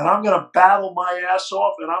call. And I'm going to battle my ass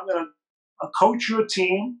off and I'm going to coach your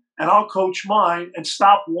team and I'll coach mine and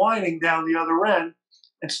stop whining down the other end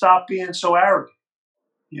and stop being so arrogant,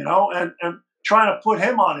 and trying to put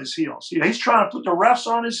him on his heels. He's trying to put the refs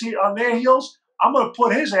on their heels. I'm going to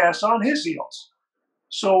put his ass on his heels.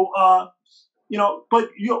 So, but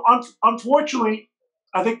unfortunately,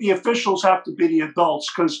 I think the officials have to be the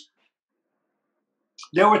adults because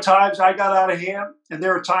there were times I got out of hand and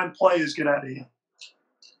there are times players get out of hand.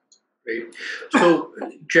 Great. So,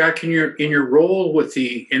 Jack, in your role with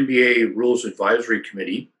the NBA Rules Advisory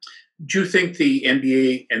Committee, do you think the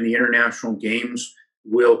NBA and the international games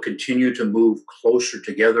will continue to move closer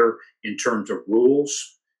together in terms of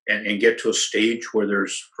rules and get to a stage where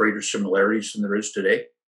there's greater similarities than there is today?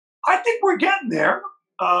 I think we're getting there.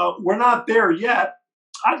 We're not there yet.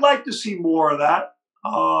 I'd like to see more of that.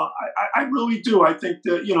 I really do. I think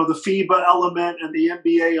the FIBA element and the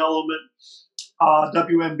NBA element,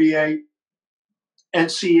 WNBA,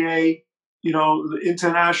 NCAA, the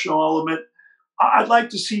international element. I'd like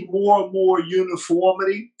to see more and more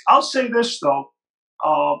uniformity. I'll say this though,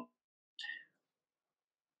 I'm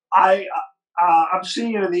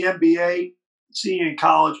seeing it in the NBA, seeing it in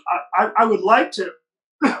college. I would like to.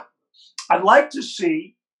 I'd like to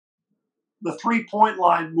see the 3-point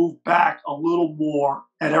line move back a little more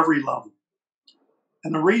at every level.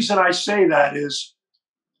 And the reason I say that is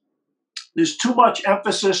there's too much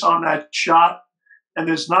emphasis on that shot, and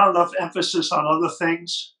there's not enough emphasis on other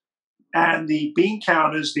things. And the bean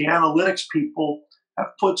counters, the analytics people,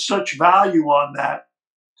 have put such value on that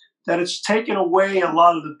it's taken away a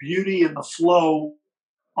lot of the beauty and the flow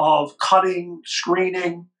of cutting,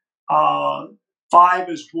 screening,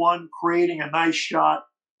 5-is-1, creating a nice shot.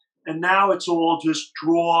 And now it's all just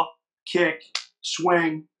draw, kick,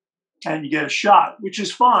 swing, and you get a shot, which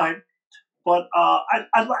is fine. But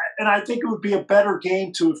I think it would be a better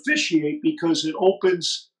game to officiate because it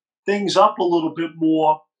opens things up a little bit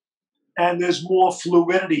more and there's more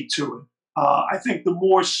fluidity to it. I think the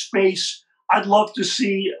more space, I'd love to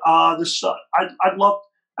see I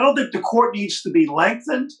don't think the court needs to be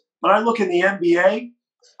lengthened, but I look in the NBA,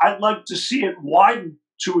 I'd like to see it widen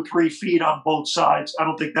 2 or 3 feet on both sides. I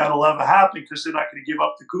don't think that'll ever happen because they're not going to give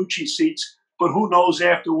up the Gucci seats. But who knows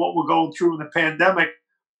after what we're going through in the pandemic,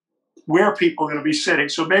 where people are going to be sitting.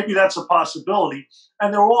 So maybe that's a possibility.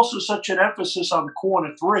 And there's also such an emphasis on the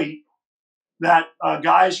corner 3 that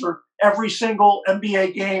guys are every single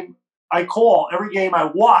NBA game I call, every game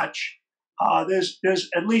I watch, there's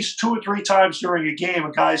at least 2 or 3 times during a game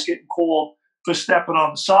a guy's getting called for stepping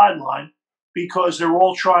on the sideline because they're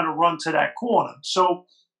all trying to run to that corner. So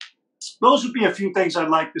those would be a few things I'd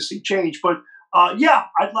like to see change. But yeah,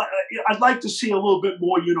 I'd like to see a little bit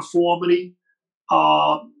more uniformity.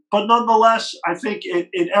 But nonetheless, I think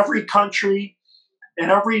in every country, in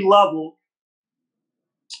every level,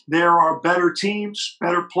 there are better teams,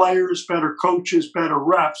 better players, better coaches, better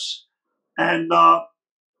refs. And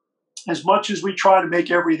as much as we try to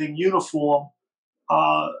make everything uniform,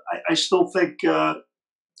 I still think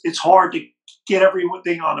it's hard to get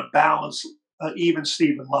everything on a balance, even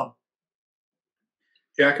Steven level.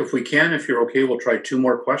 Jack, if you're okay, we'll try 2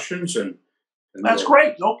 more questions. And that's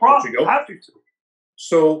great. No problem. Happy to.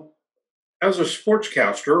 So, as a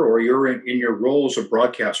sportscaster, or you're in your role as a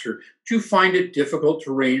broadcaster, do you find it difficult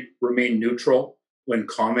to remain neutral when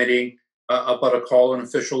commenting about a call an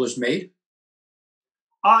official has made?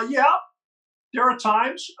 Yeah, there are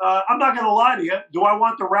times. I'm not going to lie to you. Do I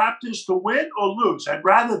want the Raptors to win or lose? I'd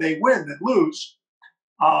rather they win than lose.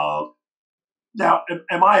 Uh, Now,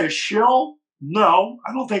 am I a shill? No,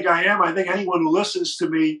 I don't think I am. I think anyone who listens to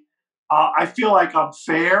me, I feel like I'm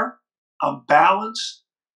fair, I'm balanced.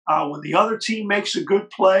 When the other team makes a good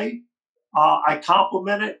play, I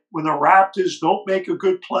compliment it. When the Raptors don't make a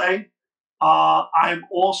good play, I'm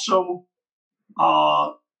also,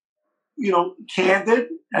 uh, candid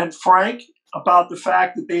and frank about the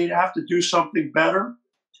fact that they have to do something better.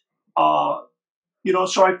 Uh,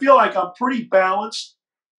 so I feel like I'm pretty balanced.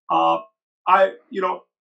 Uh, I, you know,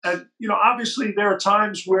 and obviously there are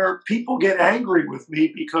times where people get angry with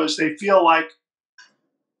me because they feel like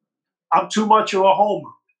I'm too much of a homer,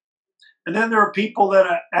 and then there are people that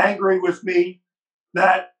are angry with me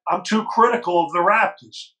that I'm too critical of the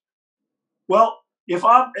Raptors. Well,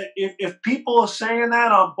 if people are saying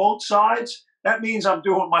that on both sides, that means I'm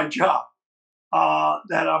doing my job.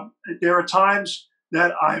 There are times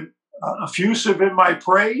that I'm effusive in my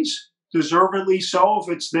praise, deservedly so if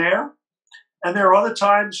it's there. And there are other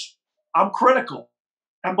times I'm critical.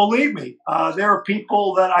 And believe me, there are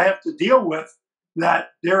people that I have to deal with that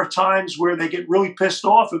there are times where they get really pissed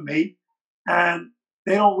off at me and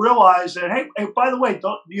they don't realize that, hey, by the way,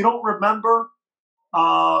 you don't remember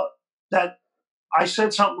that I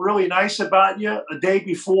said something really nice about you a day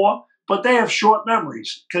before? But they have short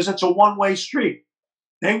memories because it's a one-way street.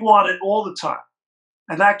 They want it all the time.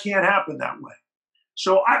 And that can't happen that way.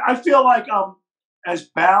 So I feel like I'm as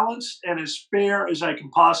balanced and as fair as I can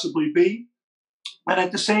possibly be. And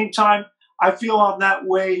at the same time, I feel I'm that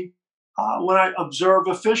way when I observe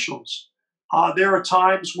officials. There are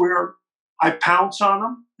times where I pounce on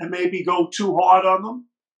them and maybe go too hard on them.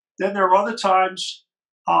 Then there are other times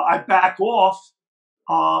I back off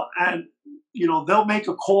and they'll make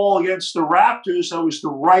a call against the Raptors that was the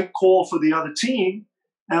right call for the other team,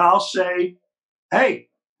 and I'll say, "Hey,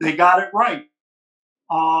 they got it right."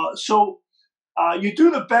 So you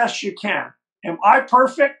do the best you can. Am I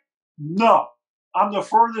perfect? No. I'm the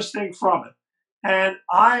furthest thing from it. And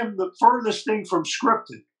I am the furthest thing from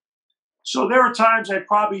scripted. So there are times I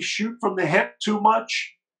probably shoot from the hip too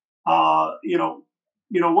much. Uh, you know,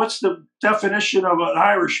 what's the definition of an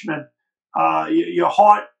Irishman? Your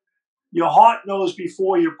heart knows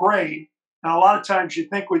before your brain, and a lot of times you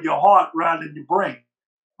think with your heart rather than your brain.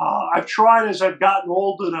 I've tried as I've gotten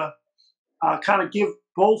older to kind of give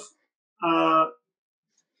both uh,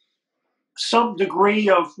 some degree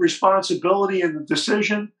of responsibility in the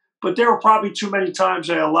decision, but there are probably too many times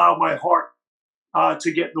I allow my heart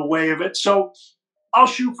to get in the way of it. So I'll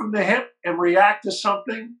shoot from the hip and react to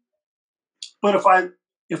something. But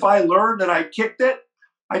if I learn that I kicked it,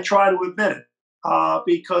 I try to admit it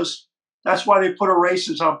because that's why they put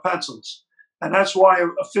erasers on pencils, and that's why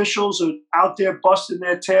officials are out there busting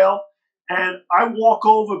their tail. And I walk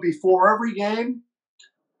over before every game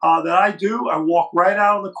that I do. I walk right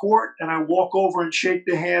out on the court and I walk over and shake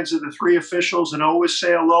the hands of the three officials and always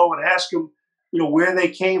say hello and ask them, where they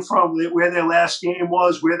came from, where their last game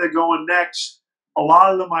was, where they're going next. A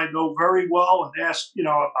lot of them I know very well and ask,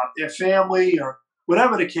 about their family or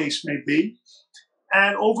whatever the case may be.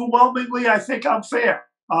 And overwhelmingly, I think I'm fair.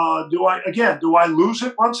 Do I lose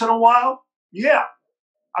it once in a while? Yeah.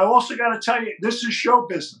 I also got to tell you, this is show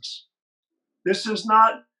business. This is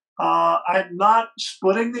not, I'm not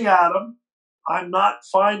splitting the atom. I'm not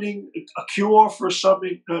finding a cure for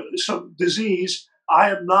something, some disease.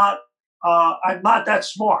 I'm not that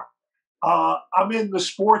smart. I'm in the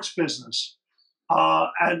sports business.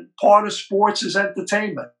 And part of sports is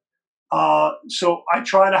entertainment. So I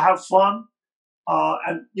try to have fun.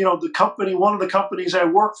 And one of the companies I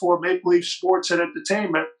work for, Maple Leaf Sports and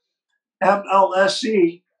Entertainment,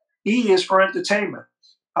 MLSE, E is for entertainment.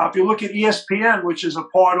 If you look at ESPN, which is a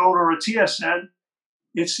part owner of TSN,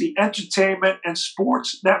 it's the Entertainment and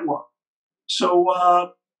Sports Network.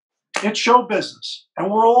 So it's show business,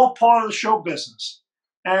 and we're all part of the show business.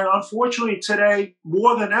 And unfortunately, today,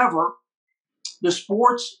 more than ever, the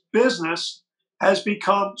sports business has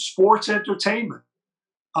become sports entertainment.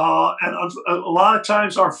 And a lot of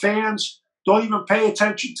times our fans don't even pay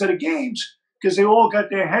attention to the games because they all got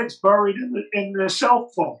their heads buried in their cell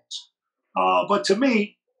phones. But to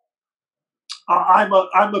me, I'm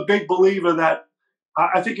a big believer that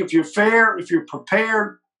I think if you're fair, if you're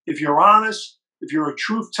prepared, if you're honest, if you're a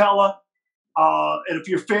truth teller, and if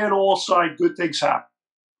you're fair to all sides, good things happen.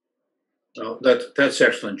 Well, that's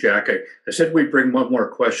excellent, Jack. I said we'd bring one more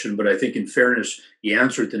question, but I think in fairness, you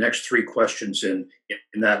answered the next three questions in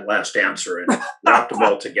that last answer and wrapped them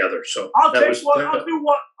all together. So I'll do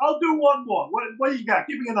one more. What do you got?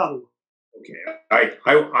 Give me another one. Okay,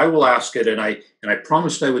 I will ask it, and I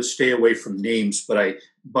promised I would stay away from names,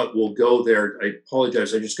 but we'll go there. I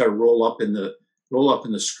apologize. I just got to roll up in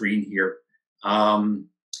the screen here. Um,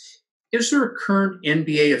 is there a current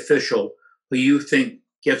NBA official who you think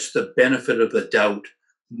gets the benefit of the doubt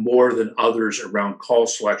more than others around call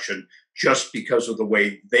selection, just because of the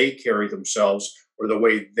way they carry themselves or the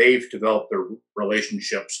way they've developed their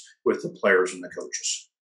relationships with the players and the coaches?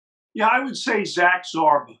 Yeah, I would say Zach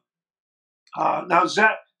Zarba. Now,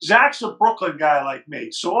 Zach's a Brooklyn guy like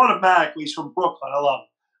me, so automatically he's from Brooklyn. I love him.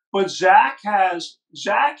 But Zach has,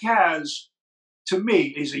 to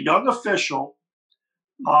me, he's a young official,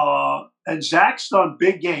 and Zach's done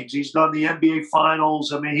big games. He's done the NBA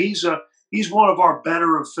Finals. I mean, he's one of our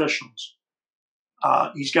better officials.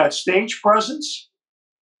 He's got stage presence.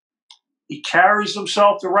 He carries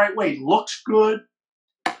himself the right way. He looks good.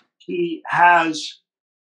 He has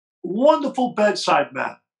wonderful bedside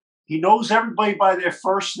manner. He knows everybody by their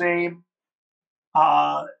first name.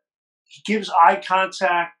 He gives eye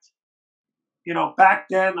contact. You know, back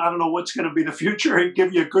then, I don't know what's going to be the future. He'd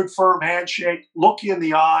give you a good, firm handshake, look you in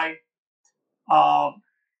the eye,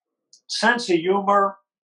 sense of humor.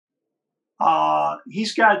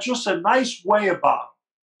 He's got just a nice way about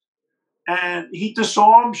him. And he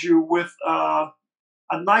disarms you with a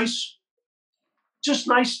nice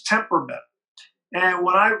temperament. And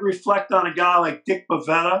when I reflect on a guy like Dick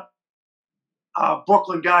Bavetta,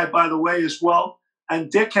 Brooklyn guy, by the way, as well,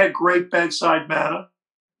 and Dick had great bedside manner.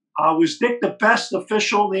 Was Dick the best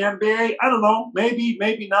official in the NBA? I don't know. Maybe,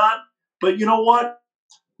 maybe not. But you know what?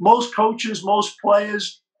 Most coaches, most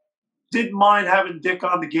players didn't mind having Dick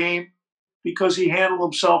on the game because he handled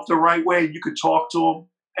himself the right way. You could talk to him,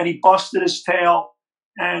 and he busted his tail,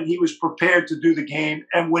 and he was prepared to do the game.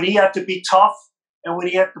 And when he had to be tough, and when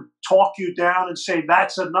he had to talk you down and say,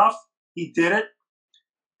 that's enough, he did it.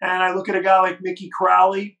 And I look at a guy like Mickey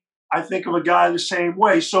Crowley, I think of a guy the same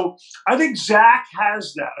way. So I think Zach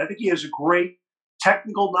has that. I think he has a great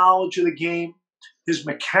technical knowledge of the game. His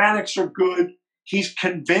mechanics are good. He's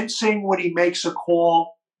convincing when he makes a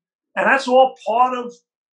call. And that's all part of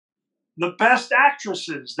the best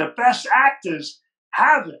actresses, the best actors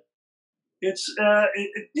have it. It's,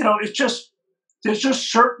 it's just, there's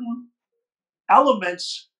just certain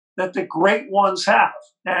elements that the great ones have.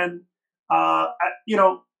 And,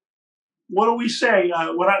 what do we say?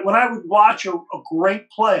 When I would watch a great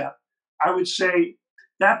player, I would say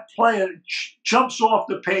that player jumps off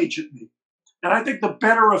the page at me. And I think the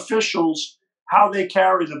better officials, how they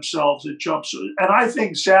carry themselves, it jumps. And I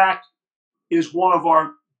think Zach is one of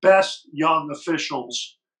our best young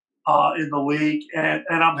officials in the league. And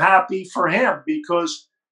I'm happy for him because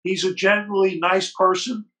he's a genuinely nice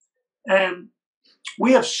person. And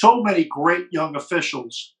we have so many great young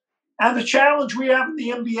officials. And the challenge we have in the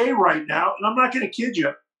NBA right now, and I'm not going to kid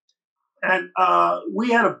you, and we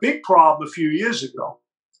had a big problem a few years ago.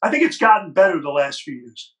 I think it's gotten better the last few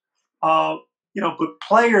years. But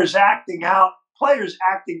players acting,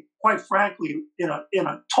 quite frankly, in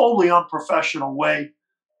a totally unprofessional way.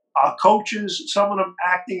 Coaches, some of them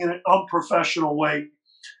acting in an unprofessional way.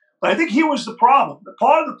 But I think here was the problem.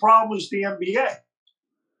 Part of the problem was the NBA.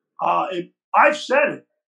 I've said it.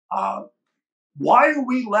 Why are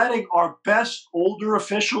we letting our best older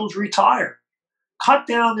officials retire? Cut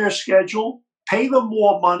down their schedule, pay them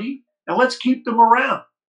more money, and let's keep them around.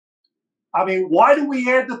 I mean, why do we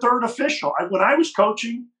add the third official? When I was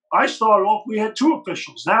coaching, I started off, we had 2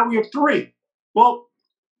 officials. Now we have 3. Well,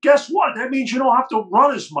 guess what? That means you don't have to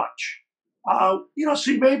run as much.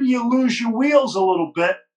 See, maybe you lose your wheels a little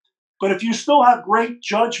bit, but if you still have great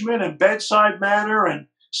judgment and bedside manner and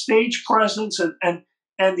stage presence and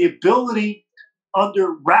the ability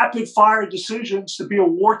under rapid fire decisions to be a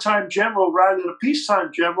wartime general rather than a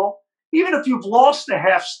peacetime general, even if you've lost a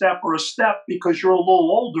half step or a step because you're a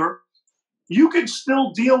little older, you can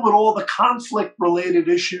still deal with all the conflict related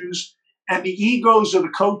issues and the egos of the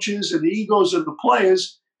coaches and the egos of the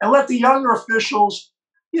players and let the younger officials,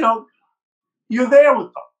 you're there with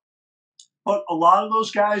them. But a lot of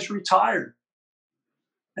those guys retired.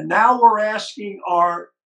 And now we're asking our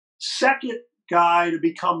second guy to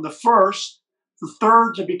become the first, the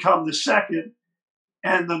third to become the second,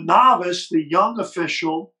 and the novice, the young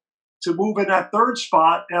official, to move in that third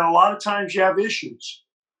spot. And a lot of times you have issues.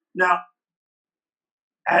 Now,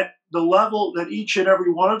 at the level that each and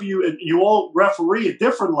every one of you, and you all referee at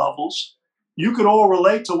different levels, you can all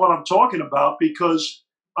relate to what I'm talking about because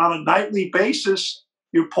on a nightly basis,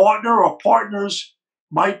 your partner or partners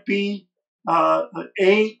might be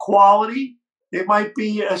A quality, they might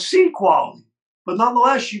be a C quality. But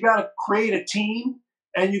nonetheless, you got to create a team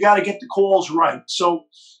and you got to get the calls right. So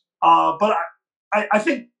But I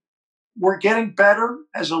think we're getting better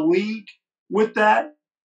as a league with that.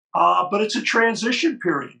 But it's a transition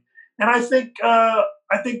period, and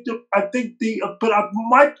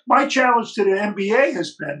my challenge to the NBA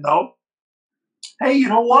has been though, hey, you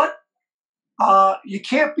know what? You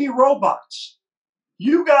can't be robots.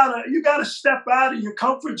 You gotta step out of your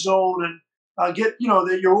comfort zone and get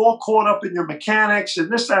that you're all caught up in your mechanics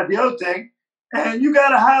and this, that, the other thing, and you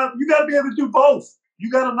gotta be able to do both.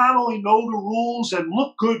 You gotta not only know the rules and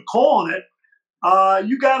look good calling it.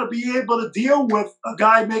 You got to be able to deal with a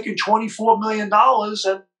guy making $24 million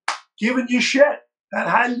and giving you shit. And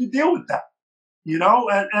how do you deal with that?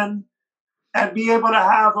 And be able to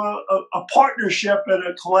have a partnership and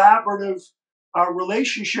a collaborative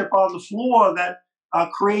relationship on the floor that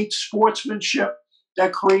creates sportsmanship,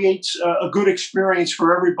 that creates a good experience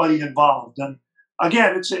for everybody involved. And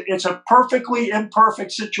again, it's a perfectly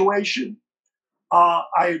imperfect situation.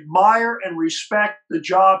 I admire and respect the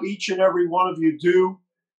job each and every one of you do.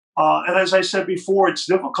 And as I said before, it's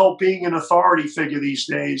difficult being an authority figure these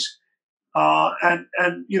days. And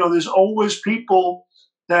there's always people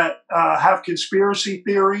that have conspiracy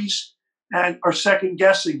theories and are second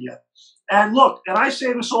guessing you. And look, and I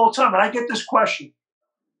say this all the time, and I get this question.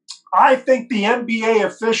 I think the NBA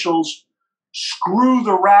officials screw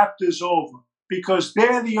the Raptors over because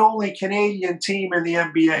they're the only Canadian team in the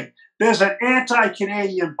NBA. There's an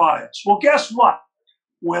anti-Canadian bias. Well, guess what?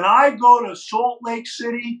 When I go to Salt Lake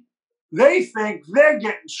City, they think they're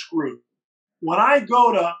getting screwed. When I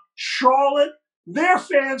go to Charlotte, their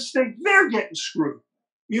fans think they're getting screwed.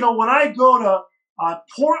 When I go to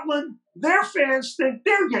Portland, their fans think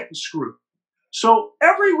they're getting screwed. So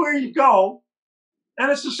everywhere you go, and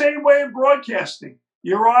it's the same way in broadcasting,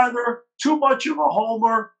 you're either too much of a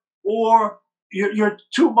homer or you're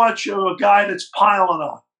too much of a guy that's piling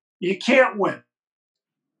on. You can't win.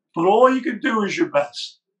 But all you can do is your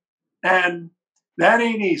best. And that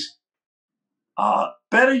ain't easy.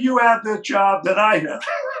 Better you have that job than I have.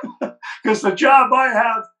 Because the job I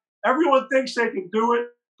have, everyone thinks they can do it.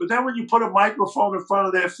 But then when you put a microphone in front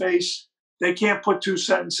of their face, they can't put two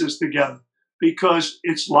sentences together because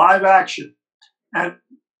it's live action. And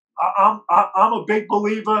I'm a big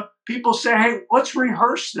believer. People say, hey, let's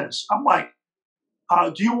rehearse this. I'm like,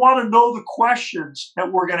 do you want to know the questions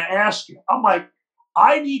that we're going to ask you? I'm like,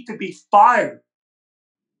 I need to be fired.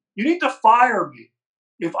 You need to fire me.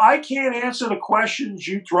 If I can't answer the questions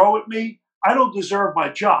you throw at me, I don't deserve my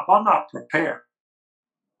job. I'm not prepared.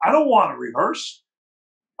 I don't want to rehearse.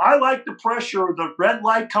 I like the pressure of the red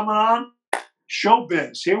light coming on.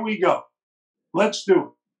 Showbiz. Here we go. Let's do it.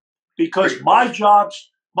 Because my job's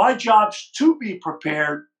to be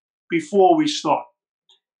prepared before we start.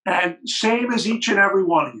 And same as each and every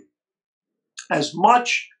one of you. As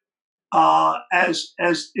much as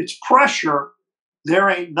it's pressure, there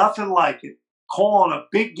ain't nothing like it. Calling a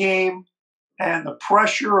big game and the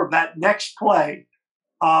pressure of that next play,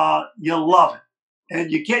 you love it. And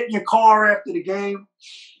you get in your car after the game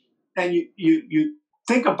and you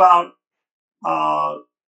think about what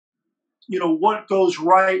goes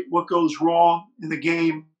right, what goes wrong in the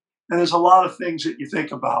game. And there's a lot of things that you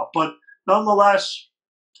think about. But nonetheless,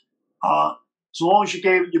 as long as you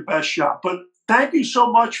gave it your best shot. But thank you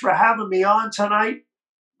so much for having me on tonight.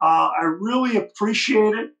 I really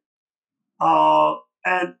appreciate it.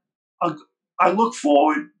 And I look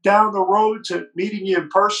forward down the road to meeting you in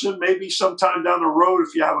person, maybe sometime down the road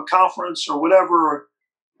if you have a conference or whatever.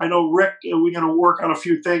 I know, Rick, we're going to work on a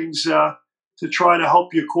few things to try to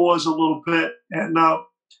help your cause a little bit. And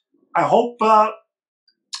I hope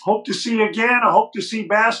to see you again. I hope to see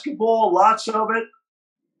basketball, lots of it.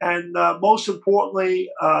 And most importantly,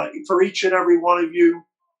 for each and every one of you,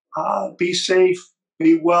 be safe,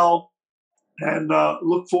 be well, and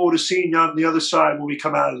look forward to seeing you on the other side when we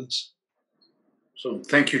come out of this. So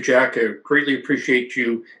thank you, Jack. I greatly appreciate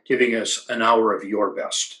you giving us an hour of your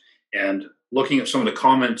best. And looking at some of the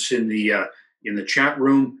comments in the chat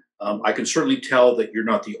room, I can certainly tell that you're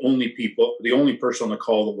not the only person on the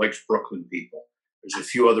call that likes Brooklyn people. There's a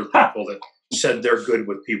few other people that said they're good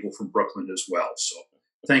with people from Brooklyn as well. So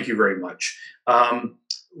thank you very much.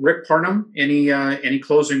 Rick Parnham, any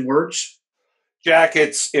closing words? Jack,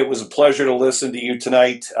 it was a pleasure to listen to you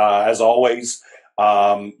tonight. As always,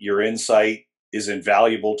 your insight is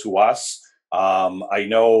invaluable to us. I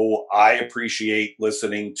know I appreciate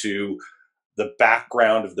listening to the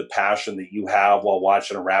background of the passion that you have while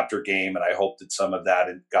watching a Raptor game, and I hope that some of that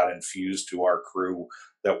got infused to our crew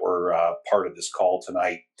that were part of this call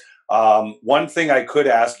tonight. One thing I could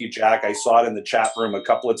ask you, Jack, I saw it in the chat room a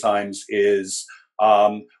couple of times, is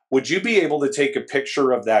would you be able to take a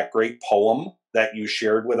picture of that great poem that you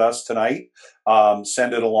shared with us tonight.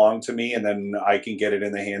 Send it along to me, and then I can get it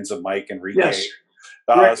in the hands of Mike and Rike. Yes.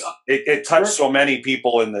 Rick, it touched Rick, so many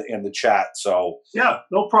people in the chat. So yeah,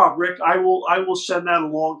 no problem, Rick. I will send that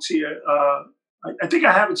along to you. I think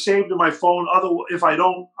I have it saved in my phone. If I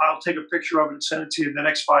don't, I'll take a picture of it and send it to you in the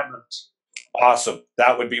next 5 minutes. Awesome.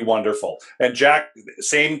 That would be wonderful. And Jack,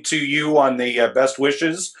 same to you on the best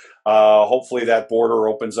wishes. Hopefully that border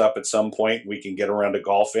opens up at some point. We can get around to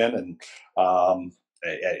golf in and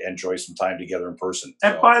enjoy some time together in person.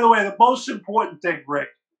 And by the way, the most important thing, Rick,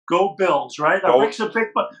 go Bills, right? Now, Rick's a big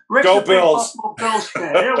Buffalo Bills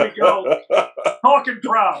fan. There we go. Talking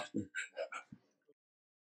proud.